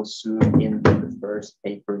 And then I will zoom into the first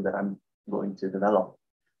paper that I'm going to develop.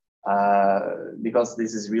 Because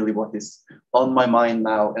this is really what is on my mind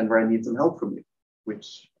now and where I need some help from you,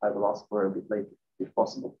 which I will ask for a bit later, if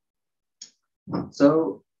possible.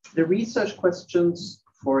 So the research questions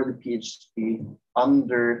for the PhD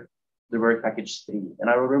under the Work Package 3. And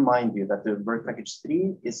I will remind you that the Work Package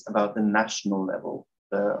 3 is about the national level,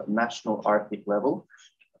 the national Arctic level.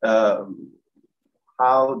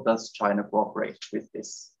 How does China cooperate with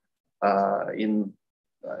this in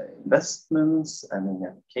investments and in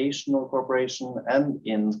educational cooperation and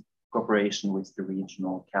in cooperation with the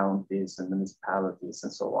regional counties and municipalities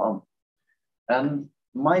and so on? And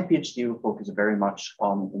my PhD will focus very much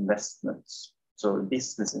on investments. So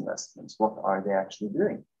business investments, what are they actually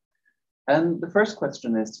doing? And the first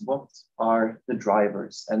question is, what are the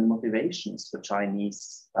drivers and motivations for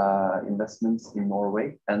Chinese investments in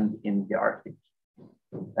Norway and in the Arctic?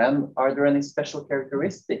 And are there any special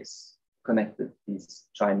characteristics connected to these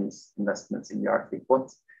Chinese investments in the Arctic?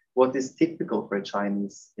 What is typical for a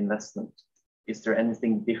Chinese investment? Is there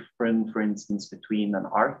anything different, for instance, between an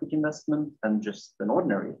Arctic investment and just an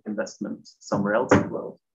ordinary investment somewhere else in the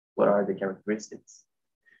world? What are the characteristics?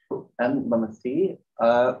 And number three,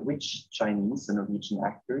 which Chinese and Norwegian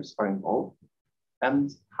actors are involved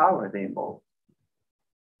and how are they involved?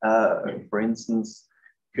 For instance,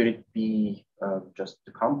 could it be just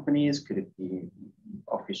the companies? Could it be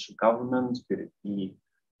official government? Could it be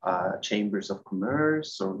chambers of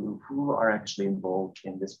commerce? Or who are actually involved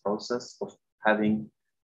in this process of having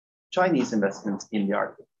Chinese investments in the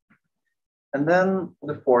Arctic? And then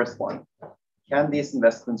the fourth one, can these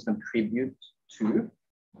investments contribute to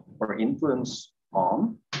or influence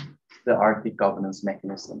on the Arctic governance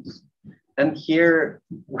mechanisms? And here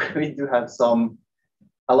we do have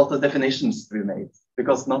a lot of definitions to be made,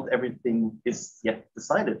 because not everything is yet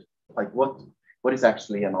decided. Like what is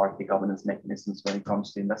actually an Arctic governance mechanisms when it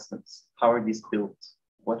comes to investments? How are these built?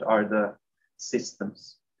 What are the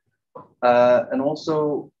systems? And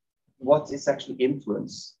also, what is actually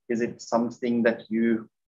influence? Is it something that you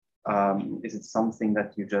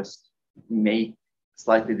just make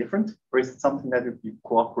slightly different, or is it something that you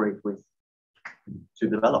cooperate with to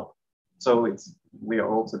develop? So we are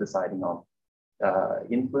also deciding on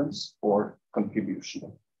influence or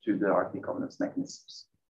contribution to the Arctic governance mechanisms.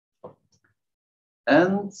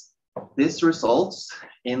 And this results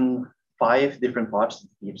in 5 different parts of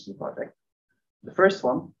the PhD project. The first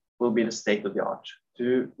one will be the state of the art,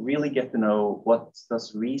 to really get to know what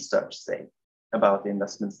does research say about the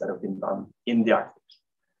investments that have been done in the Arctic.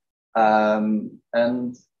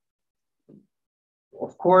 And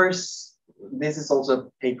of course, this is also a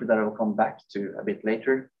paper that I will come back to a bit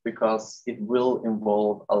later, because it will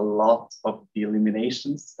involve a lot of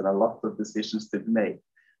eliminations and a lot of decisions to be made.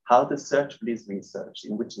 How to search for this research,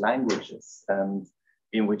 in which languages and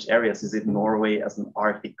in which areas? Is it Norway as an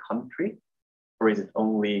Arctic country, or is it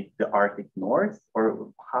only the Arctic North?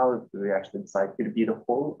 Or how do we actually decide? Could it be the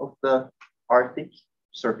whole of the Arctic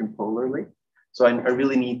circumpolarly? So I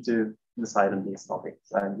really need to decide on these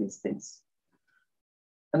topics and these things.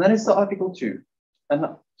 And then it's the Article 2. And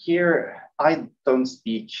here I don't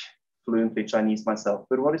speak fluently Chinese myself,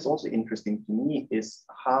 but what is also interesting to me is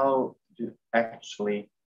how do actually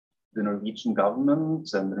the Norwegian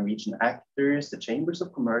government and the Norwegian actors, the chambers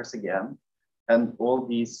of commerce again, and all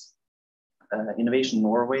these Innovation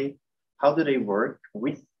Norway, how do they work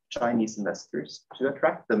with Chinese investors to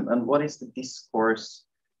attract them? And what is the discourse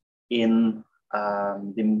in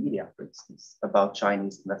the media, for instance, about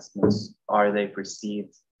Chinese investments? Are they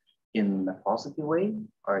perceived in a positive way?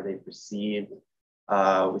 Are they perceived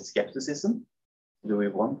with skepticism? Do we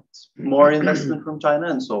want more investment from China,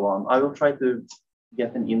 and so on? I will try to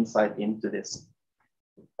get an insight into this.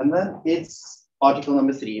 And then it's article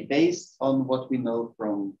number 3, based on what we know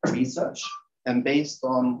from research and based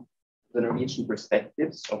on the Norwegian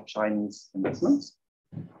perspectives of Chinese investments,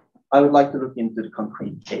 I would like to look into the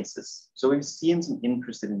concrete cases. So we've seen some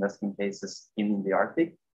interesting investment cases in the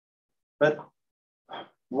Arctic, but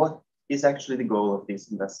what is actually the goal of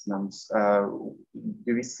these investments? Do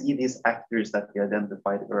we see these actors that we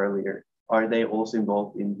identified earlier? Are they also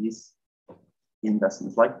involved in these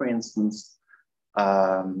investments? Like, for instance,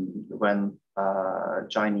 when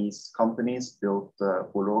Chinese companies built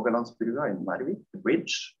Hålogalandsbrua in Narvik, the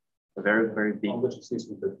bridge, a very, very big. Excuse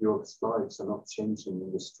me, but your slides are not changing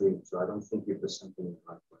in the stream, so I don't think you're presenting it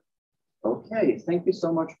right way. Okay, thank you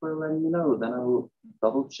so much for letting me know. Then I will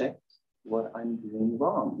double check what I'm doing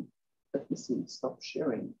wrong. Let me see, stop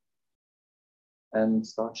sharing. And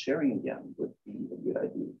start sharing again would be a good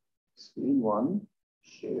idea. Screen 1,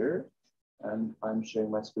 share. And I'm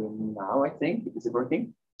sharing my screen now, I think. Is it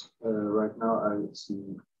working? Right now I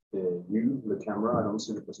see you, the camera. I don't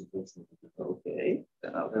see the presentation. Okay.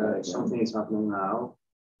 Then something is happening now.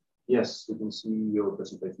 Yes, we can see your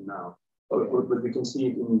presentation now. Okay. But we can see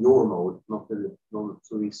it in your mode, not the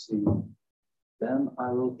so we see then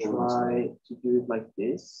I will try to do it like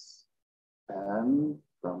this, and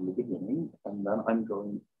from the beginning, and then I'm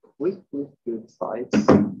going quickly through the slides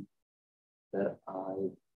that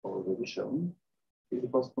I've already shown. Is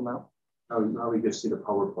it possible now? Now we can see the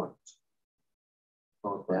PowerPoint.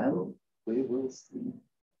 Then we will see.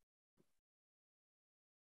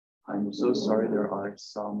 I'm so sorry, there are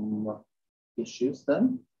some issues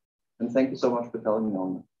then. And thank you so much for telling me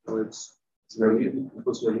on. Oh, it's very good. It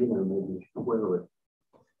was Jelena, maybe aware of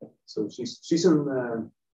it. So she's in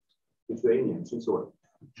Lithuanian, she saw it.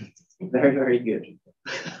 Very, very good.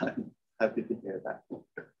 I'm happy to hear that.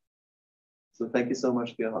 So thank you so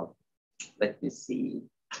much for your help. Let me see.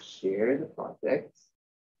 Share the project.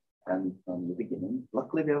 And from the beginning,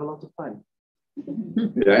 luckily we have a lot of time.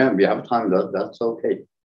 Yeah, we have time. That's okay.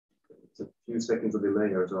 It's a few seconds of delay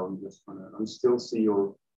here, so I'm just gonna. I still see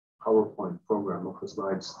your PowerPoint program of the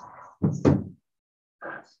slides.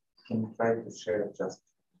 Can you try to share just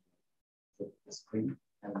the screen,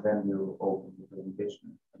 and then you open the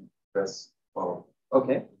presentation and press follow?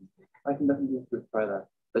 Okay, I can definitely try that.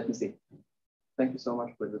 Let me see. Thank you so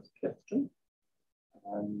much for the suggestion.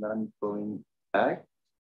 And I'm going back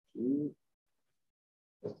to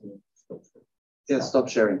stop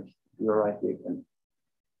sharing. You're right again.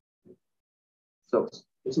 So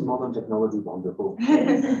isn't modern technology wonderful?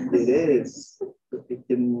 It is. It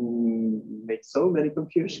can make so many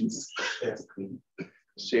confusions. Share screen.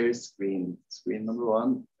 Share screen. Screen number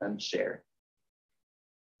 1 and share.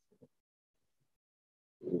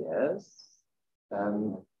 Yes.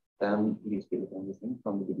 And then please build everything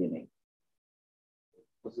from the beginning.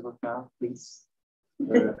 What's it look now, please?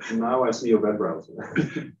 Now I see your web browser.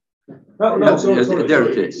 No, sorry. There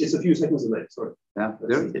it is. It's a few seconds late. Sorry. Yeah,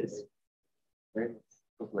 there it is.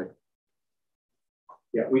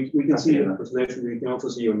 Yeah, we can see your presentation. We can also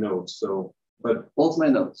see your notes. So, but also my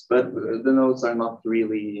notes, but the notes are not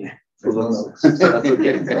really full of notes. So that's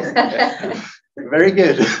okay. Very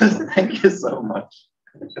good. Thank you so much.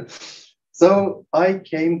 So I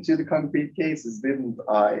came to the concrete cases, didn't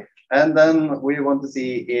I? And then we want to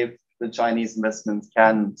see if the Chinese investments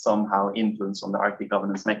can somehow influence on the Arctic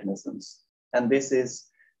governance mechanisms. And this is,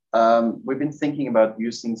 we've been thinking about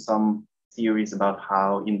using some theories about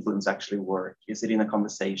how influence actually work. Is it in a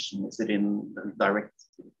conversation? Is it in direct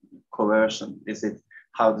coercion? Is it,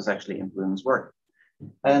 how does actually influence work?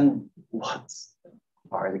 And what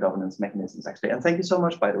are the governance mechanisms actually? And thank you so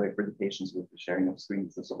much, by the way, for the patience with the sharing of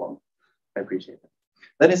screens and so on. I appreciate it.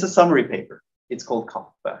 Then it's a summary paper. It's called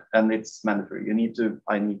CAPA, and it's mandatory.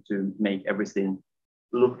 I need to make everything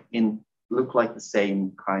look like the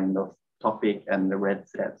same kind of topic and the red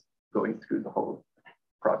thread going through the whole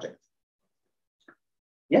project.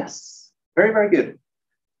 Yes, very, very good.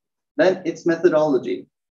 Then it's methodology.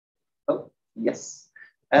 Oh, yes.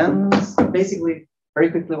 And basically,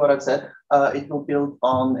 very quickly what I've said, it will build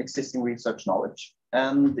on existing research knowledge,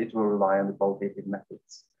 and it will rely on the qualitative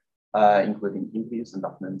methods, including interviews and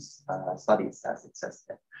documents, studies, as it says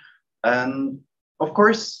there. And of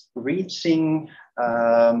course, reaching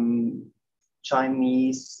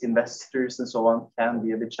Chinese investors and so on can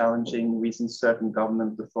be a bit challenging. Reaching certain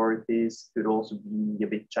government authorities could also be a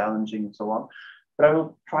bit challenging and so on. But I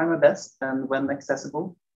will try my best, and when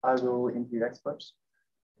accessible, I will interview experts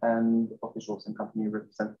and officials and company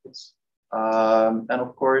representatives. And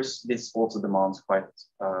of course, this also demands quite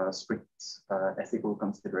strict ethical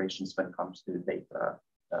considerations when it comes to data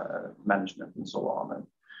management and so on, and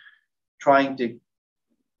trying to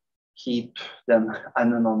keep them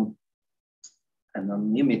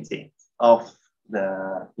anonymity of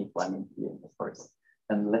the people I'm interviewing, of course.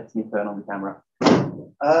 And let me turn on the camera.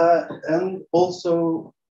 And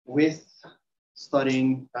also with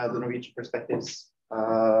studying the Norwegian perspectives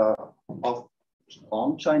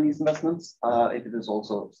on Chinese investments, it is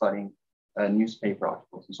also studying newspaper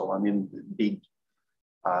articles and so on in big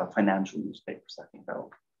financial newspapers. I think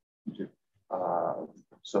I'll do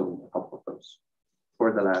so a couple of those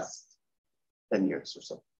for the last 10 years or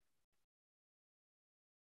so.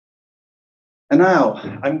 And now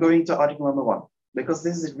I'm going to article number 1, because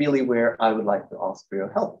this is really where I would like to ask for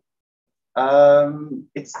your help.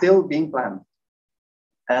 It's still being planned.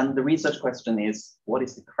 And the research question is, what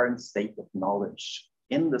is the current state of knowledge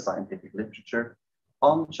in the scientific literature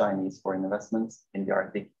on Chinese foreign investments in the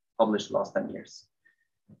Arctic, published the last 10 years?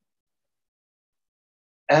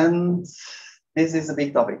 And this is a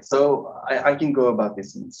big topic. So I can go about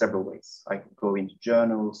this in several ways. I can go into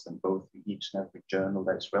journals and go through each and every journal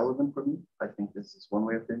that is relevant for me. I think this is one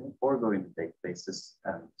way of doing it, or go into databases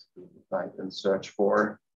and type and search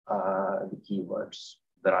for the keywords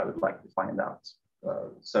that I would like to find out,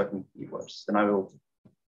 certain keywords, and I will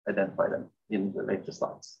identify them in the later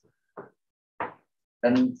slides.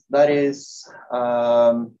 And that is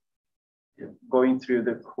going through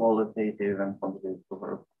the qualitative and quantitative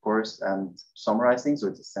course and summarizing. So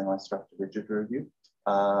it's a semi-structured literature review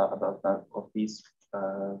about that of these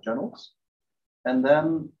journals. And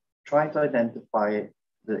then try to identify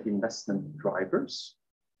the investment drivers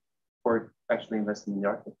for actually investing in the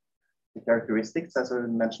Arctic. The characteristics, as I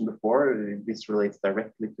mentioned before, this relates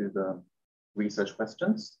directly to the research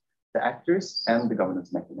questions, the actors, and the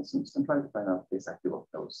governance mechanisms, and trying to find out exactly what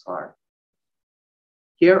those are.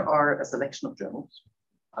 Here are a selection of journals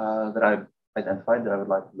that I've identified that I would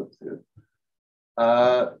like to look through.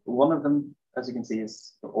 One of them, as you can see,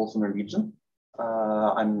 is also Norwegian.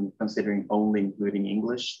 I'm considering only including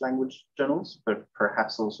English language journals, but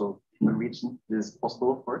perhaps also Norwegian is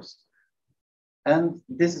possible, of course. And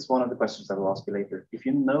this is one of the questions I will ask you later. If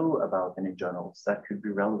you know about any journals that could be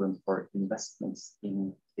relevant for investments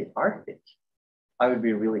in the Arctic, I would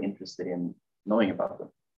be really interested in knowing about them.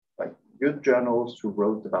 Like good journals who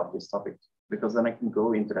wrote about this topic, because then I can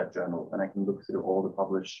go into that journal and I can look through all the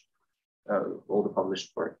published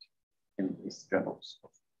work in these journals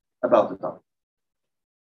about the topic.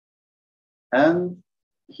 And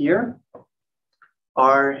here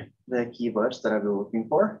are the keywords that I've been looking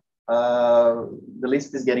for. The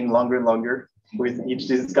list is getting longer and longer with each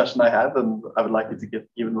discussion I have, and I would like it to get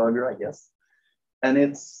even longer, I guess. And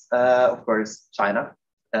it's, of course, China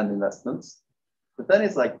and investments. But then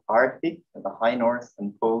it's like Arctic and the high north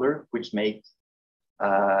and polar, which make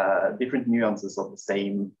different nuances of the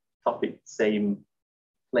same topic, same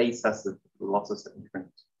place has lots of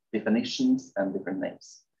different definitions and different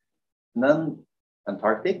names. And then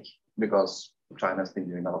Antarctic, because China has been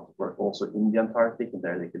doing a lot of work also in the Antarctic, and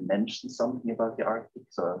there they can mention something about the Arctic,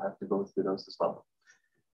 so I'll have to go through those as well.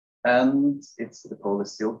 And it's the Polar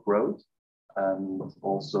Silk Road, and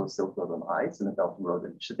also Silk Road on Ice and the Belt and Road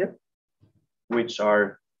Initiative, which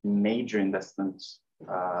are major investment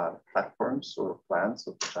platforms or plans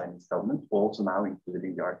of the Chinese government, also now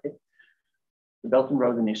including the Arctic. The Belt and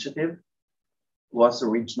Road Initiative was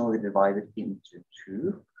originally divided into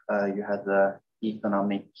two. You had the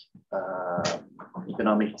economics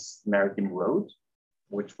maritime road,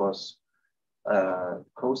 which was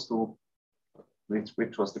coastal,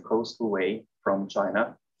 which was the coastal way from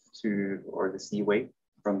China to, or the seaway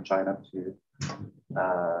from China to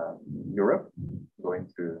Europe, going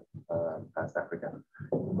through past Africa.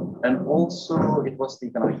 And also it was the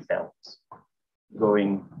economic belt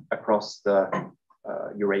going across the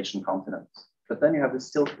Eurasian continent. But then you have the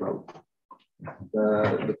Silk Road.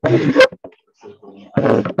 The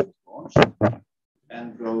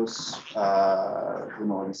and goes the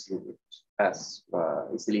Northern Sea route, as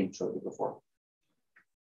Iselin showed you before.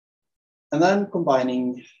 And then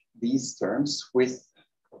combining these terms with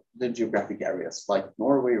the geographic areas like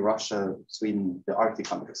Norway, Russia, Sweden, the Arctic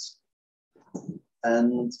countries,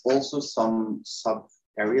 and also some sub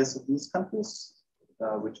areas of these countries,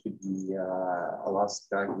 which could be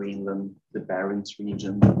Alaska, Greenland, the Barents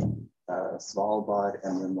region, Svalbard,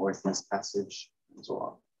 and the Northeast Passage, and so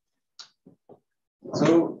on.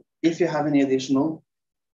 So if you have any additional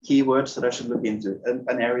keywords that I should look into,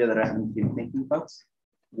 an area that I haven't been thinking about,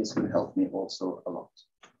 this would help me also a lot.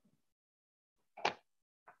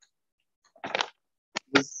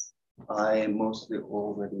 This I mostly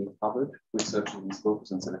already covered, researching these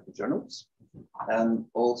books and selected journals, and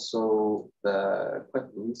also the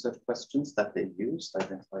research questions that they used,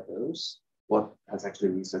 identify those, what has actually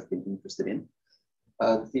research been interested in,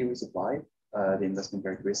 the theories applied, the investment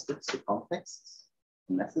characteristics, the contexts,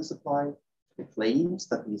 the methods applied, the claims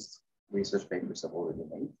that these research papers have already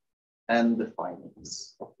made, and the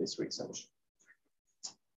findings of this research.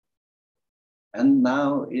 And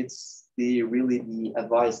now it's really the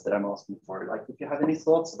advice that I'm asking for. Like, if you have any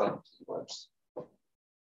thoughts about keywords,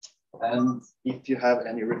 and if you have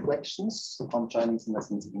any reflections on Chinese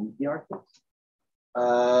investments in the Arctic,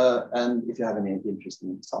 and if you have any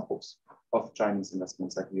interesting examples of Chinese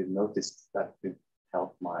investments that you've noticed that could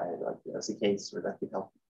help my, like, as a case, or that could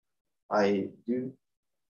help. I do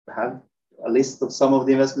have a list of some of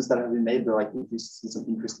the investments that have been made, but like, if you see some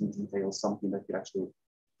interesting details, something that could actually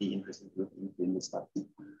be interesting to look into in this study.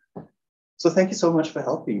 So thank you so much for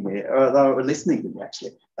helping me, or listening to me,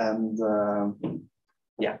 actually. And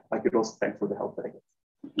yeah, I could also thank for the help that I get.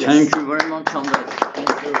 Yes. Thank you very much, Anders.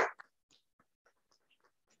 Thank you.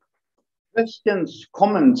 Questions,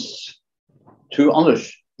 comments to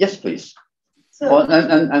Anders? Yes, please. So,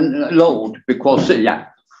 and loud, because, yeah,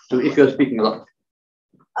 so if you're speaking a lot.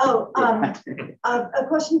 Oh, a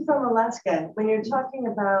question from Alaska. When you're talking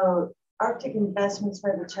about Arctic investments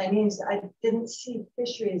by the Chinese, I didn't see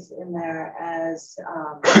fisheries in there as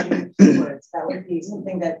keywords. That would be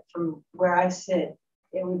something that, from where I sit,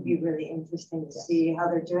 it would be really interesting to see how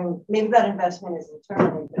they're doing. Maybe that investment is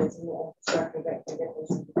internally, but it's in the infrastructure that can get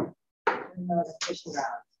this in those fishing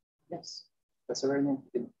grounds. Yes, that's a very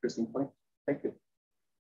interesting point. Thank you.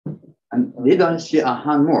 And did I see a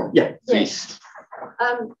hand more? Yeah, please.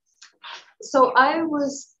 So I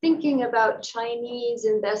was thinking about Chinese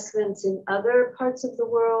investments in other parts of the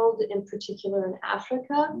world, in particular in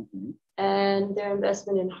Africa, and their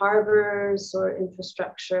investment in harbors or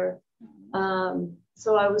infrastructure.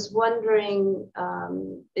 So I was wondering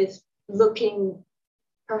if looking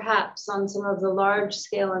perhaps on some of the large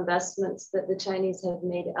scale investments that the Chinese have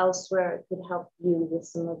made elsewhere, it could help you with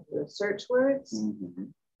some of the search words.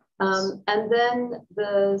 And then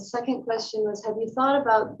the second question was, have you thought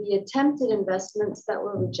about the attempted investments that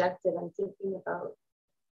were rejected? I'm thinking about,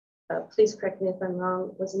 please correct me if I'm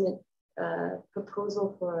wrong, wasn't it a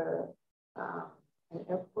proposal for an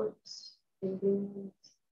airport?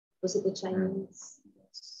 Was it the Chinese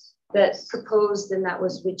that proposed and that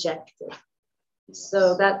was rejected?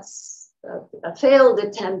 So that's a failed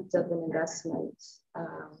attempt of an investment,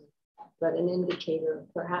 but an indicator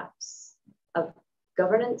perhaps of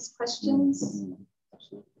governance questions.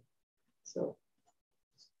 So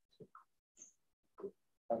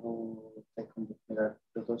I will take on that.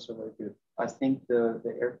 That's also very good. I think the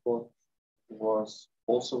airport was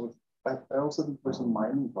also, I also think there was a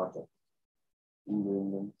mining project in New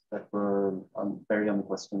England that were very on the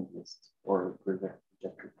question list or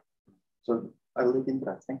rejected. So I will look into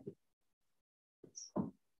that. Thank you.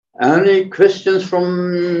 Any questions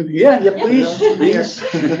from, yeah, please.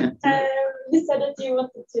 You said that you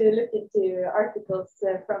wanted to look into articles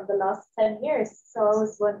from the last 10 years. So I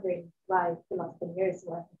was wondering why the last 10 years,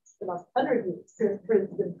 why the last 100 years, for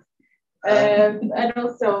instance. And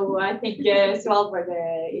also, I think Svalbard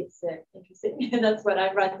is interesting. That's what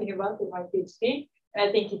I'm writing about in my PhD.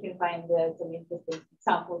 I think you can find some interesting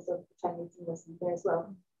examples of Chinese investment there as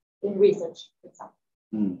well in research, for example.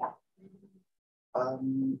 Yeah.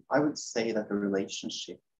 I would say that the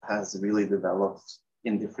relationship has really developed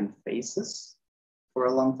in different phases for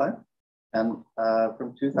a long time. And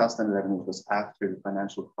from 2011, it was after the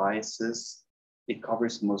financial crisis. It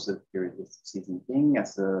covers most of the period with Xi Jinping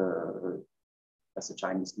as a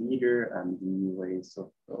Chinese leader and new ways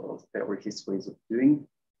or his ways of doing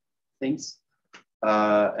things.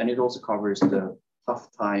 And it also covers the tough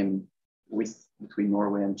time between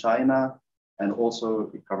Norway and China. And also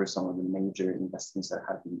it covers some of the major investments that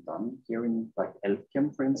have been done here in like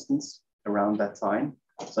Elkem, for instance, around that time.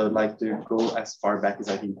 So I'd like to go as far back as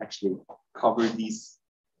I can actually cover these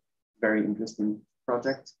very interesting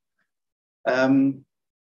projects.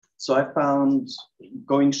 So I found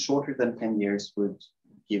going shorter than 10 years would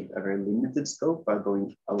give a very limited scope, but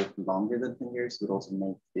going a little longer than 10 years would also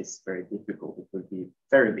make this very difficult. It would be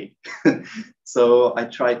very big. So I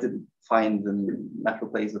tried to find the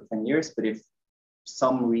natural place of 10 years, but if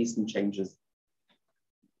some reason changes,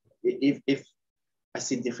 if I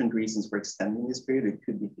see different reasons for extending this period, it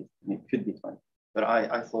could be 15, it could be 20. But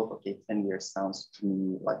I thought, okay, 10 years sounds to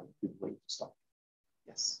me like a good way to start.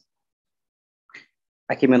 Yes.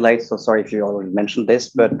 I came in late, so sorry if you already mentioned this,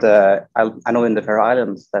 but I know in the Faroe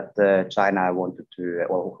Islands that China wanted to,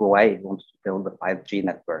 or Huawei wanted to build a 5G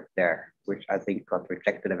network there, which I think got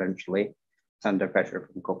rejected eventually under pressure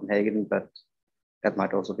from Copenhagen, but that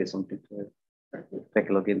might also be something to take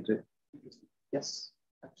a look into. Yes,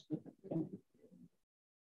 absolutely.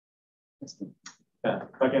 Yeah,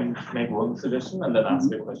 if I can make one suggestion and then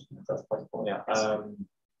ask a question, if that's possible. Yeah.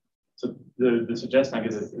 So the suggestion, I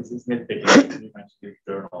guess, is nitpicking. You mentioned the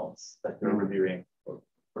journals that you're reviewing for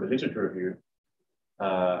the literature review.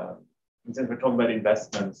 And since we're talking about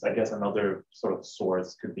investments, I guess another sort of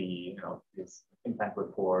source could be, these impact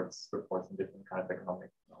reports in different kind of economic,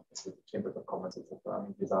 chambers of commerce, etc. I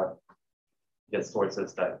mean, these are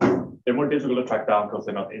sources that they're more difficult to track down because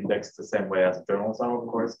they're not indexed the same way as journals are, of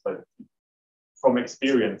course. But from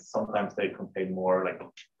experience, sometimes they contain more like.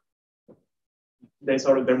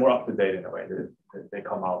 They're more up to date in a way. They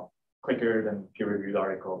come out quicker than peer-reviewed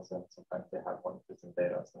articles, and sometimes they have more interesting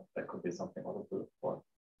data. So that could be something I'll look for.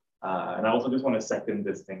 And I also just want to second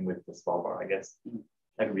this thing with the Svalbard. I guess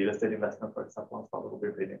like real estate investment, for example, on Svalbard will be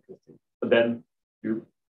really interesting. But then you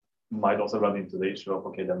might also run into the issue of,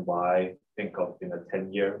 okay, then why think of in a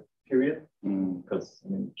 10-year period? Because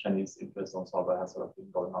Chinese interest on Svalbard has sort of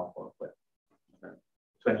been going on for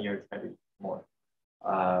 20 years, maybe more.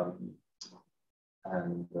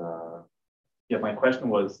 My question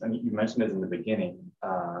was, and you mentioned this in the beginning,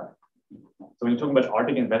 when you're talking about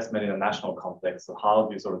Arctic investment in a national context, so how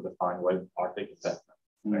do you sort of define what is Arctic investment?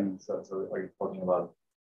 Right? So are you talking about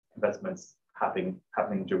investments happening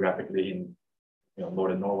geographically in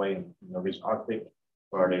northern Norway and Norwegian Arctic,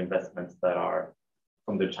 or are there investments that are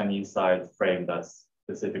from the Chinese side framed as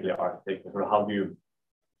specifically Arctic? Or how do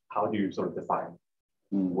you sort of define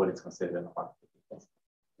what is considered an Arctic investment?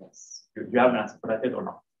 Yes. Do you have an answer for that yet or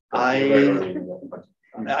not? I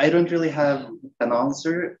don't really have an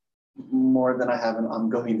answer more than I have an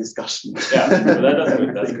ongoing discussion. Yeah, that's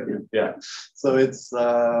good. That's good. Yeah. So it's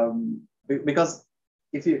because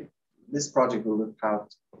this project will look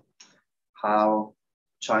at how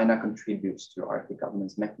China contributes to Arctic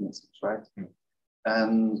governance mechanisms, right?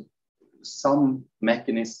 And some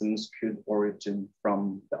mechanisms could origin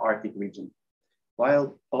from the Arctic region,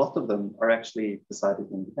 while a lot of them are actually decided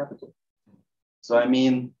in the capital. So I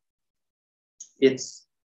mean,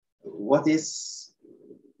 what is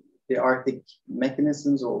the Arctic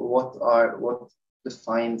mechanisms, or what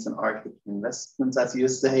defines an Arctic investment, as you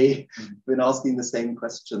say, when asking the same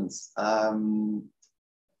questions?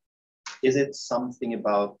 Is it something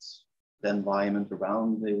about the environment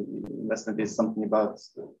around the investment? Is something about,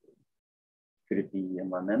 could it be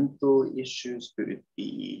environmental issues? Could it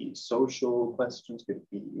be social questions? Could it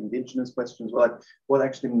be indigenous questions? What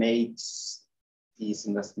actually makes these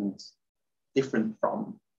investments different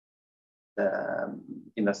from the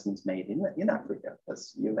investments made in Africa,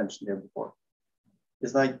 as you mentioned here before?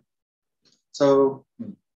 It's like, so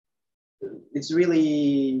it's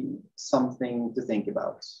really something to think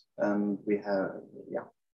about. And we have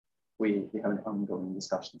an ongoing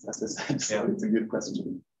discussions, as I said, so it's a good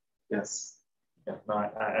question. Yes. Yeah, no,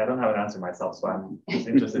 I don't have an answer myself, so I'm just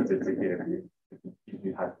interested to hear if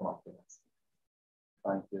you have come up with that.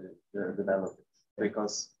 Trying to develop it,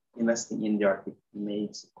 because investing in the Arctic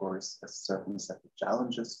makes, of course, a certain set of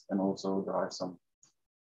challenges, and also there are some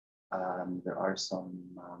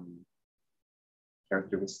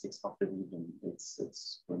characteristics of the region.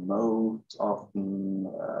 It's remote, often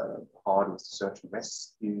hard with search and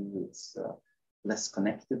rescue. It's less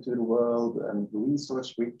connected to the world and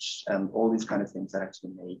resource rich, and all these kind of things that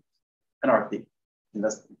actually make an Arctic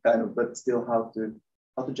investment kind of, but still how to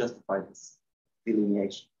justify this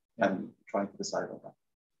delineation and trying to decide on that.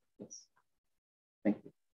 Yes. Thank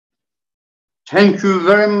you. Thank you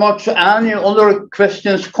very much. Any other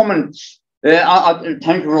questions, comments?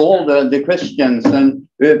 Thank you for all the questions. And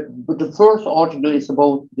but the first article is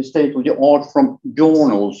about the state of the art from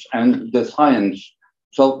journals and the science.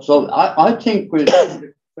 So I think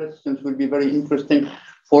the questions will be very interesting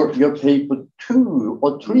for your paper 2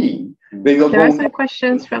 or 3. There are some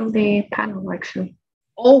questions from the panel, actually.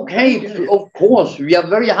 Okay, of course, we are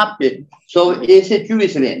very happy. So is it you,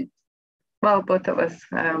 Iselin? Well, both of us.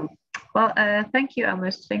 Thank you,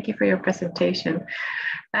 Anders. Thank you for your presentation.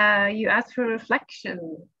 You asked for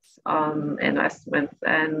reflections on investments.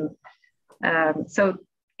 And so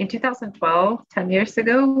in 2012, 10 years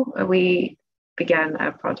ago, we began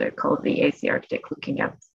a project called the AC Arctic, looking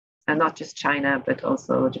at not just China, but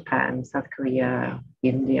also Japan, South Korea,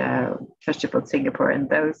 India, touched upon Singapore, and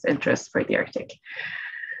those interests for the Arctic.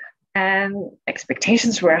 And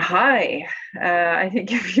expectations were high. I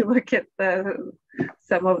think if you look at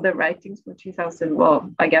some of the writings from 2000, well,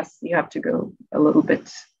 I guess you have to go a little bit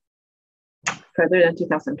further than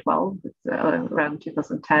 2012, it's around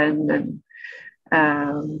 2010.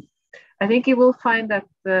 And I think you will find that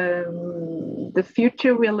the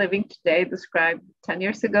future we're living today, described 10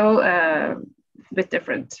 years ago, a bit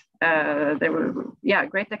different. There were,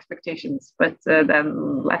 great expectations, but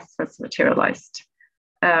then less has materialized.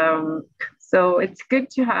 So it's good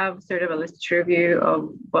to have sort of a literature review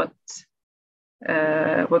of what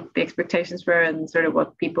the expectations were and sort of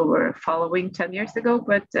what people were following 10 years ago.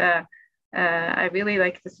 But I really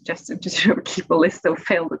like the suggestion to sort of keep a list of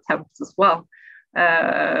failed attempts as well.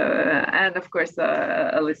 And of course,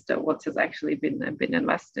 a list of what has actually been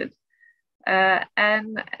invested.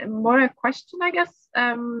 And more a question, I guess,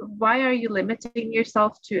 why are you limiting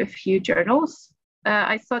yourself to a few journals?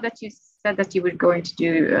 I saw that you said that you were going to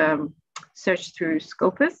do search through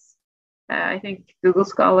Scopus. I think Google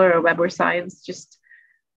Scholar or Web of Science,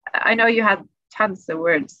 I know you had tons of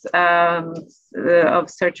words, of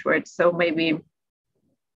search words, so maybe,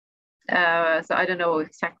 so I don't know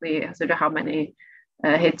exactly sort of how many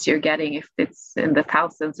hits you're getting, if it's in the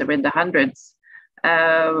thousands or in the hundreds.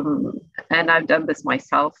 And I've done this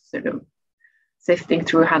myself, sort of sifting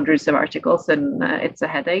through hundreds of articles, and it's a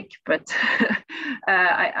headache, but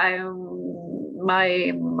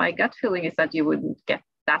my gut feeling is that you wouldn't get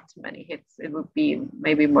that many hits. It would be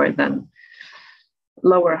maybe more than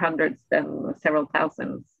lower hundreds than several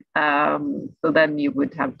thousands. So then you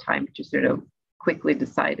would have time to sort of quickly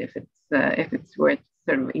decide if it's worth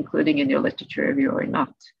sort of including in your literature review or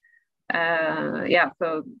not. Yeah,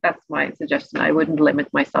 so that's my suggestion. I wouldn't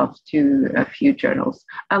limit myself to a few journals,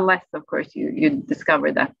 unless, of course, you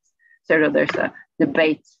discover that sort of there's a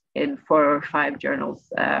debate in 4 or 5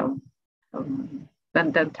 journals.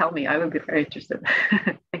 Then tell me. I would be very interested.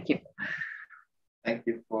 Thank you. Thank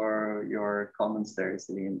you for your comments there,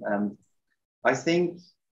 Celine. And I think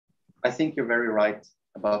you're very right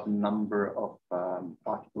about the number of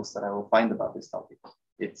articles that I will find about this topic.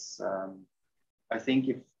 It's I think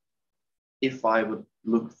if I would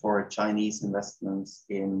look for Chinese investments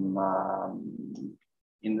in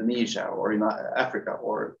Indonesia or in Africa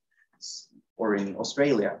or in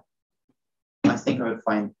Australia, I think I would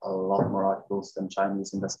find a lot more articles than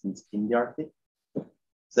Chinese investments in the Arctic.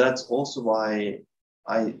 So that's also why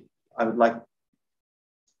I would like,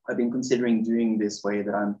 I've been considering doing this way,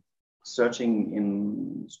 that I'm searching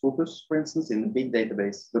in Scopus, for instance, in the big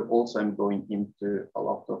database, but also I'm going into a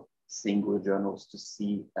lot of single journals to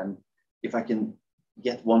see, and if I can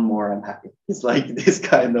get one more, I'm happy. It's like this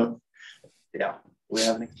kind of, yeah, we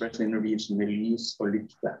have an expression in Norwegian, lys og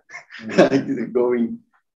lykte, like going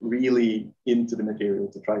really into the material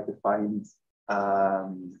to try to find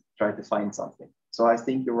something. So I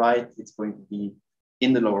think you're right, it's going to be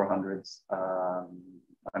in the lower hundreds,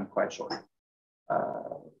 I'm quite sure.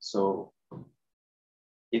 So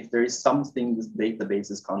if there is something this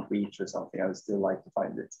databases can't reach or something, I would still like to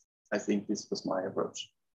find it. I think this was my approach.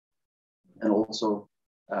 And also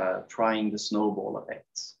trying the snowball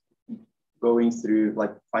effects, going through,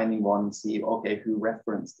 like finding one, see, okay, who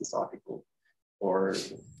referenced this article, or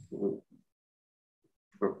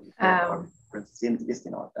for instance, this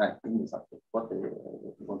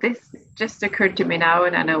just occurred to me now,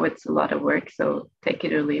 and I know it's a lot of work, so take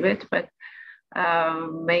it or leave it, but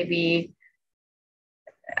maybe,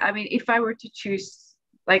 I mean, if I were to choose,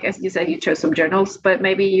 like as you said, you chose some journals, but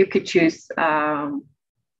maybe you could choose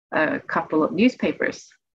a couple of newspapers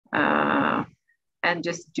and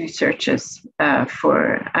just do searches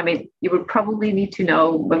for, I mean, you would probably need to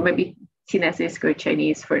know, but maybe Kinesisk or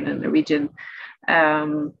Chinese for the Norwegian,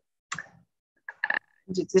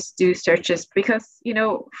 just do searches, because, you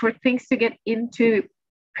know, for things to get into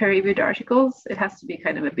peer-reviewed articles, it has to be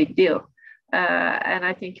kind of a big deal. And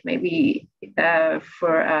I think maybe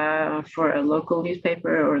for a local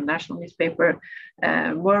newspaper or a national newspaper,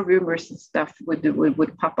 more rumors and stuff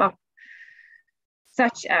would pop up,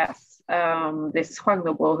 such as this Huang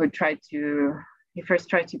Nobo, who he first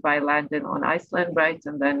tried to buy land on Iceland, right?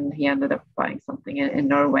 And then he ended up buying something in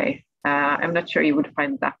Norway. I'm not sure you would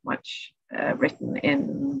find that much written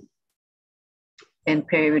in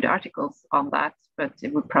peer-reviewed articles on that, but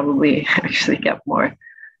it would probably actually get more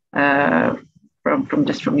from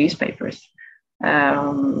newspapers.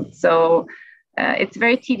 So it's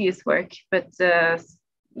very tedious work, but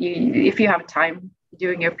if you have time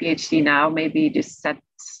doing your PhD now, maybe just set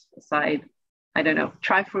aside, I don't know,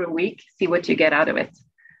 try for a week, see what you get out of it.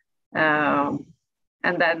 And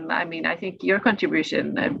then, I mean, I think your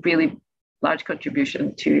contribution, a really large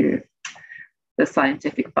contribution to the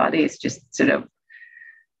scientific body, is just sort of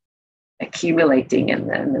accumulating and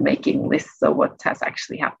then making lists of what has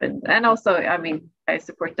actually happened. And also, I mean, I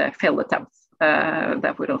support the failed attempts.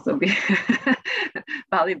 That would also be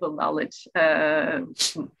valuable knowledge. Thank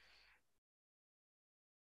you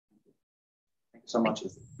so much for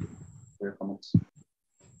your comments.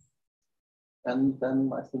 And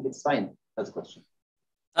then I think it's fine. That's a question.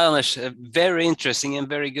 Anders, a very interesting and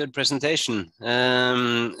very good presentation.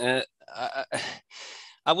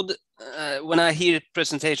 I would, when I hear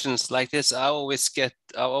presentations like this, I always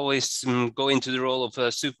go into the role of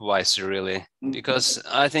a supervisor, really, because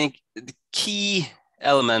I think the key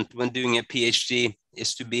element when doing a PhD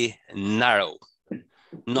is to be narrow,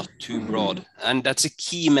 not too broad, and that's a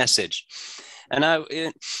key message. And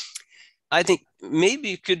I think maybe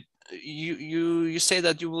you could, you say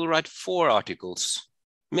that you will write 4 articles.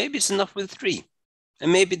 Maybe it's enough with 3.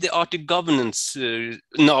 And maybe the Arctic governance,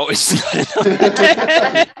 no, it's not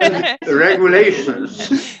enough.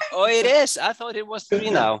 Regulations. Oh, it is. I thought it was 3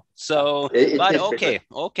 now. So, but okay.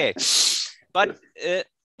 But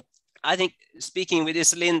I think speaking with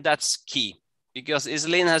Iselin, that's key, because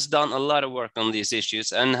Iselin has done a lot of work on these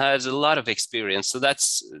issues and has a lot of experience. So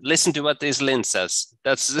listen to what Iselin says.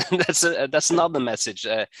 That's another message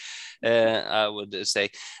I would say.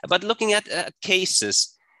 But looking at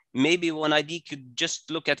cases, maybe one idea could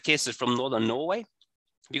just look at cases from Northern Norway,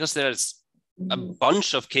 because there's a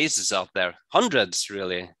bunch of cases out there, hundreds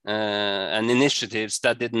really, and initiatives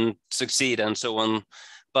that didn't succeed and so on.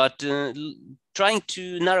 But trying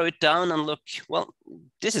to narrow it down and look, well,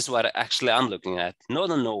 this is what actually I'm looking at,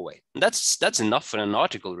 Northern Norway. That's enough for an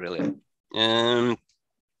article, really. And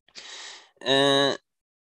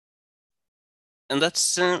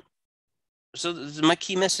that's so my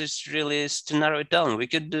key message really is to narrow it down. We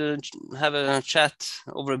could have a chat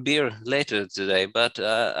over a beer later today, but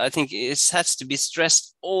I think it has to be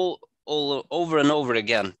stressed all over and over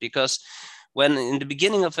again, because when in the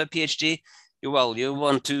beginning of a PhD, you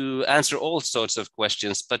want to answer all sorts of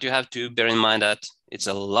questions, but you have to bear in mind that it's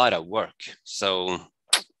a lot of work. So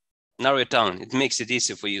narrow it down. It makes it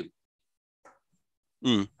easier for you.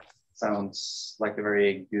 Sounds like a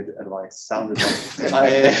very good advice. Sounded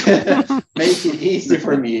like make it easy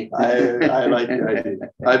for me. I like the idea.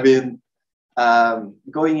 I mean,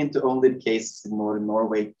 going into only the cases in Northern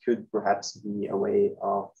Norway could perhaps be a way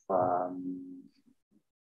of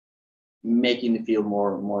making the field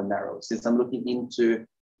more narrow. Since I'm looking into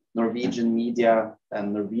Norwegian media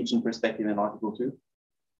and Norwegian perspective in Article 2,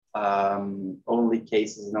 only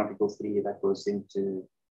cases in Article 3 that goes into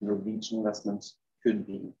Norwegian investments could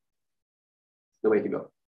be the way to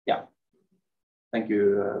go. Yeah. Thank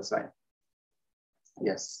you, Svein.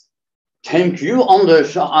 Yes. Thank you,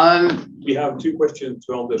 Anders. We have 2 questions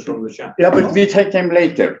to Anders from the chat. Yeah, but we take them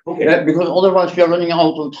later. Okay. Because otherwise we are running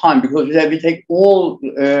out of time, because we take all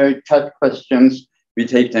chat questions, we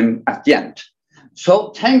take them at the end.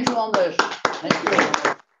 So thank you, Anders. Thank you.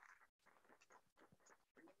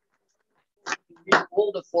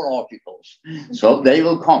 All the 4 articles, so they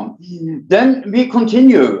will come. Then we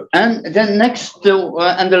continue, and then next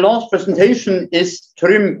and the last presentation is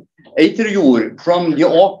Trym Eiterjord from the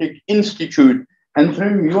Arctic Institute. And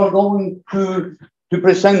Trym, you are going to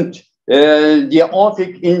present the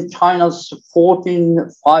Arctic in China's 14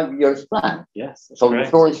 5-year plan. Yes. So the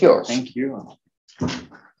floor is yours. Thank you.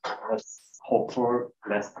 Let's hope for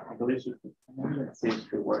less technical issues. Let's see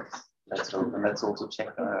if it works. Let's also check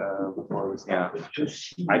before we start. Yeah,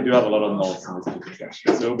 I do have a lot of notes in this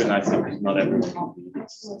presentation, so it would be nice if not everyone can read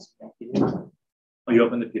it. Oh, you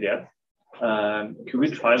open the PDF? Could we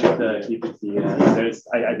try with the EPT?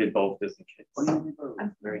 I did both this in case.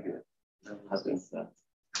 Very good. I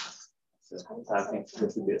think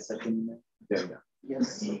this would be a second. There we go.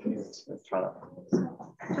 Yes. Let's try that.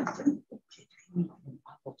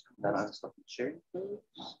 Then I'll stop sharing.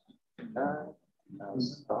 I'll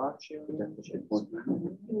start sharing. This was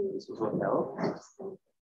what helped.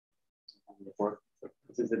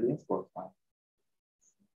 This is the link for fine.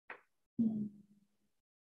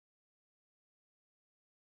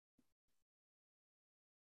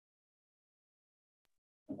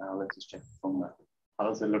 Now let's just check the format. How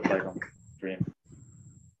does it look like on screen?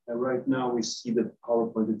 Right now we see the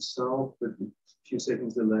PowerPoint itself with a few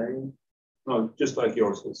seconds delay. No, just like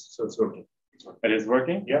yours, so it's working. It is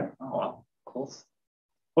working? Yeah. Oh, wow. Cool.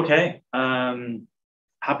 Okay.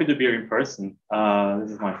 Happy to be here in person.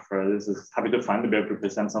 This is my first. This is happy to finally be able to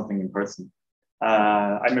present something in person.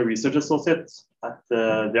 I'm a research associate at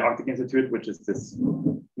the Arctic Institute, which is this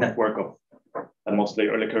network of mostly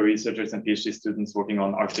early career researchers and PhD students working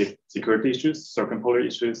on Arctic security issues, circumpolar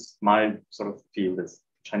issues. My sort of field is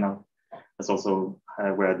China. That's also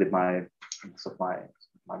where I did my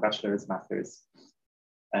bachelor's, master's.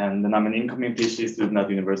 And then I'm an incoming PhD student at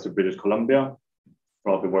the University of British Columbia,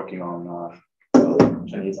 probably working on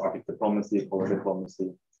Chinese Arctic diplomacy, polar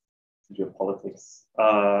diplomacy, geopolitics.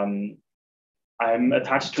 I'm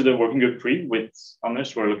attached to the working group 3 with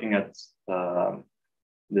Anders. We're looking at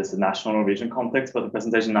this national Norwegian context, but the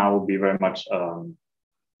presentation now will be very much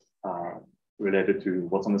related to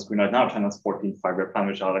what's on the screen right now, China's 14th five-year plan,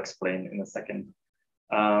 which I'll explain in a second.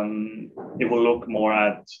 It will look more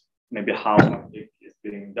at maybe how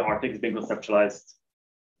the Arctic is being conceptualized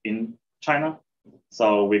in China.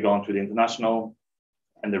 So we've gone through the international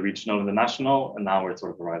and the regional and the national, and now we're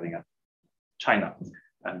sort of arriving at China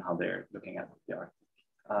and how they're looking at the Arctic.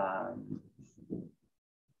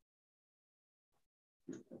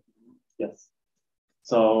 Yes.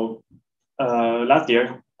 So last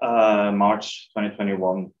year, March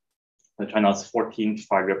 2021, China's 14th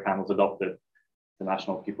five-year plan was adopted. The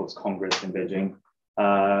National People's Congress in Beijing.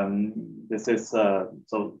 This is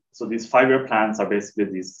so these five-year plans are basically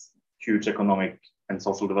these huge economic and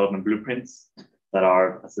social development blueprints that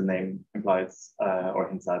are, as the name implies or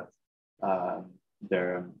hints at,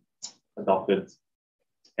 they're adopted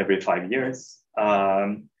every 5 years,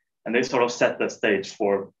 and they sort of set the stage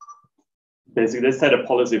for basically they set a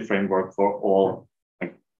policy framework for all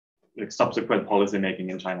like subsequent policy making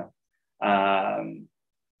in China.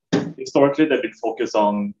 Historically, they've been focused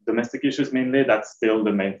on domestic issues mainly. That's still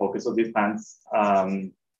the main focus of these plans.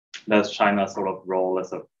 That's China's sort of role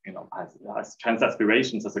as a, as China's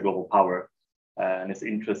aspirations as a global power, and its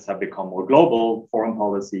interests have become more global, foreign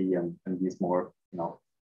policy and these more,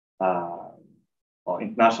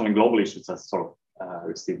 international and global issues has sort of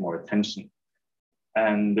received more attention.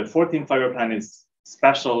 And the 14th five-year plan is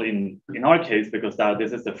special in our case because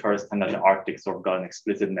this is the first time that the Arctic sort of got an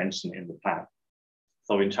explicit mention in the plan.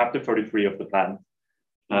 So in chapter 33 of the plan.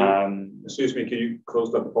 Excuse me, can you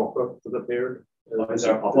close that pop-up that appeared? Is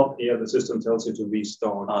there a pop-up? Yeah, the system tells you to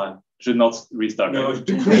restart. Should not restart. No,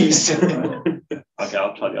 please. Okay,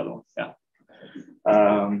 I'll try the other one. Yeah.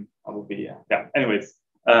 I will be, yeah. Anyways,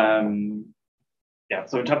 yeah.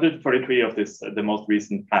 So in chapter 33 of this, the most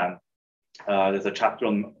recent plan, there's a chapter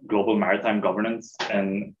on global maritime governance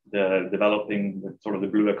and the developing sort of the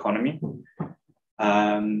blue economy.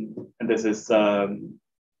 And this is a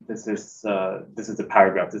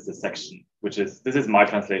paragraph. This is a section, this is my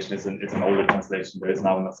translation. It's an older translation. There is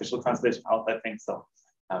now an official translation out, I think. So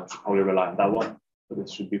I should probably rely on that one. But it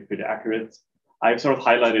should be pretty accurate. I've sort of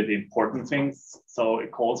highlighted the important things. So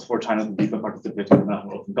it calls for China to deepen participation in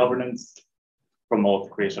international open governance, promote the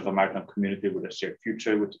creation of a maritime community with a shared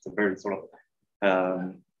future, which is a very sort of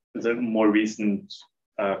it's a more recent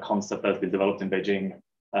concept that's been developed in Beijing,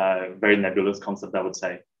 very nebulous concept, I would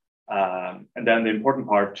say. And then the important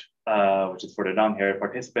part, which is further down here,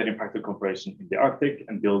 participate in practical cooperation in the Arctic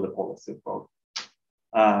and build a policy approach.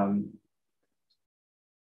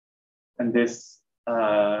 And this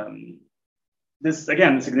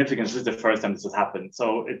again, the significance, this is the first time this has happened.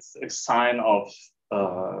 So it's a sign of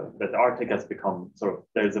that the Arctic has become sort of,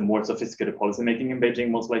 there's a more sophisticated policymaking in Beijing,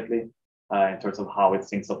 most likely, in terms of how it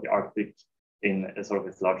thinks of the Arctic in a sort of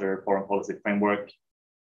its larger foreign policy framework.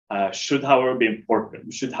 Should, however, be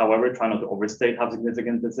important, should, however, try not to overstate how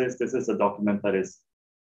significant this is. This is a document that is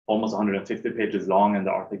almost 150 pages long, and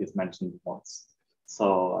the Arctic is mentioned once.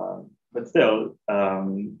 So, but still,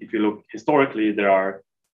 if you look historically, there are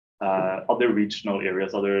other regional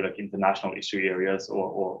areas, other like international issue areas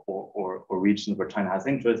or regions where China has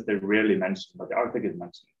interest. They're rarely mentioned, but the Arctic is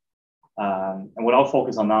mentioned. And what I'll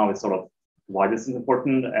focus on now is sort of why this is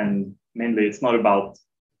important, and mainly it's not about,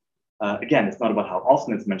 again, it's not about how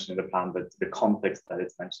often it's mentioned in the plan, but the context that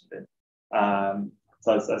it's mentioned in.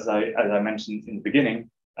 So as I mentioned in the beginning,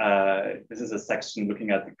 this is a section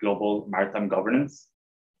looking at the global maritime governance,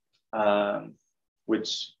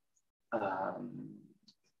 which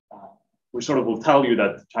sort of will tell you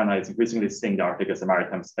that China is increasingly seeing the Arctic as a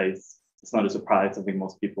maritime space. It's not a surprise. I think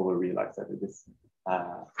most people will realize that it is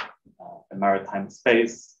a maritime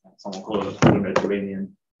space. Someone called it the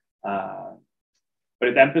Mediterranean. But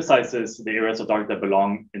it emphasizes the areas of the Arctic that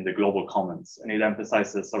belong in the global commons, and it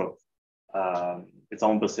emphasizes sort of its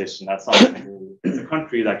own position as something who is a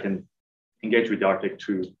country that can engage with the Arctic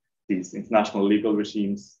through these international legal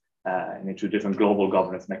regimes and into different global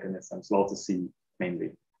governance mechanisms, law to sea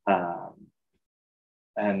mainly.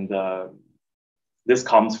 This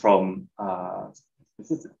comes from,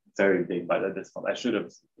 this is very big, but this one, I should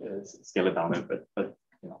have scaled it down a bit, but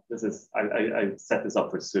you know, this is, I set this up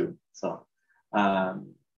for soon. So,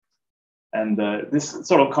 this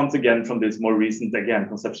sort of comes again from this more recent, again,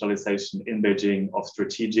 conceptualization in Beijing of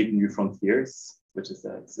strategic new frontiers, which is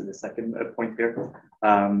the second point here,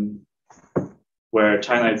 where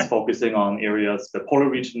China is focusing on areas, the polar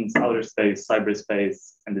regions, outer space,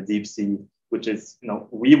 cyberspace, and the deep sea, which is, you know,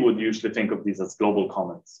 we would usually think of these as global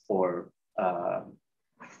commons or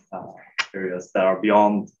areas that are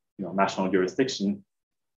beyond, you know, national jurisdiction.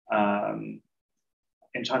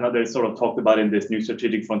 In China, they're sort of talked about in this new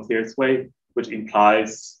strategic frontiers way, which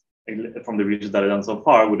implies, from the research that I've done so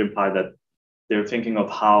far, would imply that they're thinking of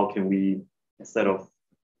how can we, instead of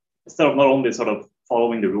not only sort of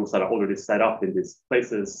following the rules that are already set up in these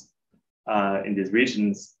places, in these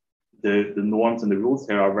regions, the norms and the rules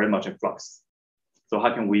here are very much in flux. So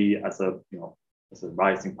how can we, as a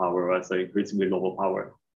rising power, as an increasingly global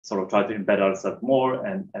power, sort of try to embed ourselves more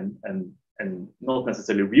and not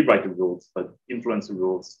necessarily rewrite the rules, but influence the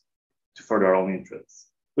rules to further our own interests,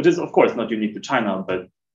 which is, of course, not unique to China, but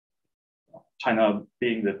China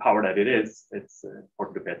being the power that it is, it's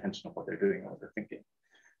important to pay attention to what they're doing and what they're thinking.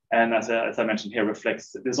 And as I mentioned here,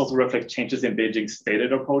 this also reflects changes in Beijing's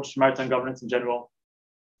stated approach to maritime governance in general.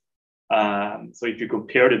 So if you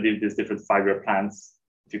compare these different 5-year plans,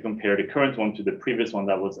 if you compare the current one to the previous one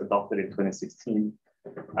that was adopted in 2016,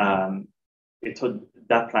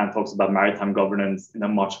 that plan talks about maritime governance in a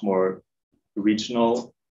much more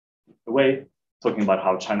regional way, talking about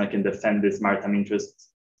how China can defend its maritime interests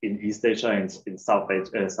in East Asia and in South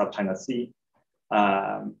China Sea.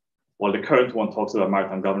 While the current one talks about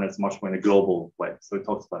maritime governance much more in a global way. So it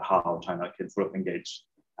talks about how China can sort of engage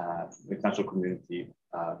the international community,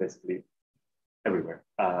 basically everywhere.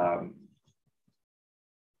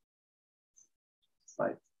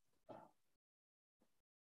 Slide.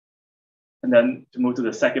 And then to move to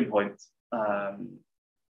the second point,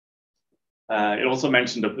 it also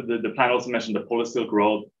mentioned the plan also mentioned the Polar Silk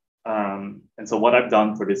Road. And so what I've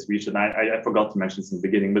done for this region, I forgot to mention this in the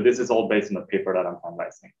beginning, but this is all based on a paper that I'm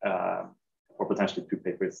finalizing, or potentially 2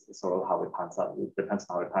 papers, is sort of how it pans out. It depends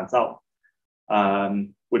on how it pans out.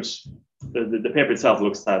 Which the paper itself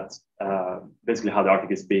looks at basically how the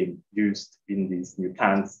Arctic is being used in these new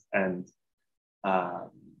plans, and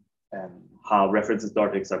how references to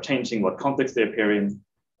Arctic are changing, what context they appear in.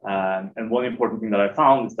 And one important thing that I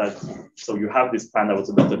found is that, so you have this plan that was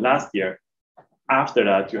adopted last year. After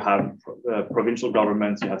that, you have provincial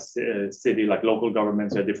governments, you have city, like local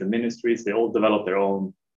governments, you have different ministries. They all develop their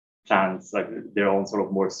own plans, like their own sort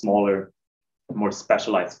of more smaller, more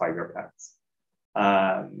specialized 5-year plans.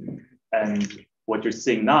 And what you're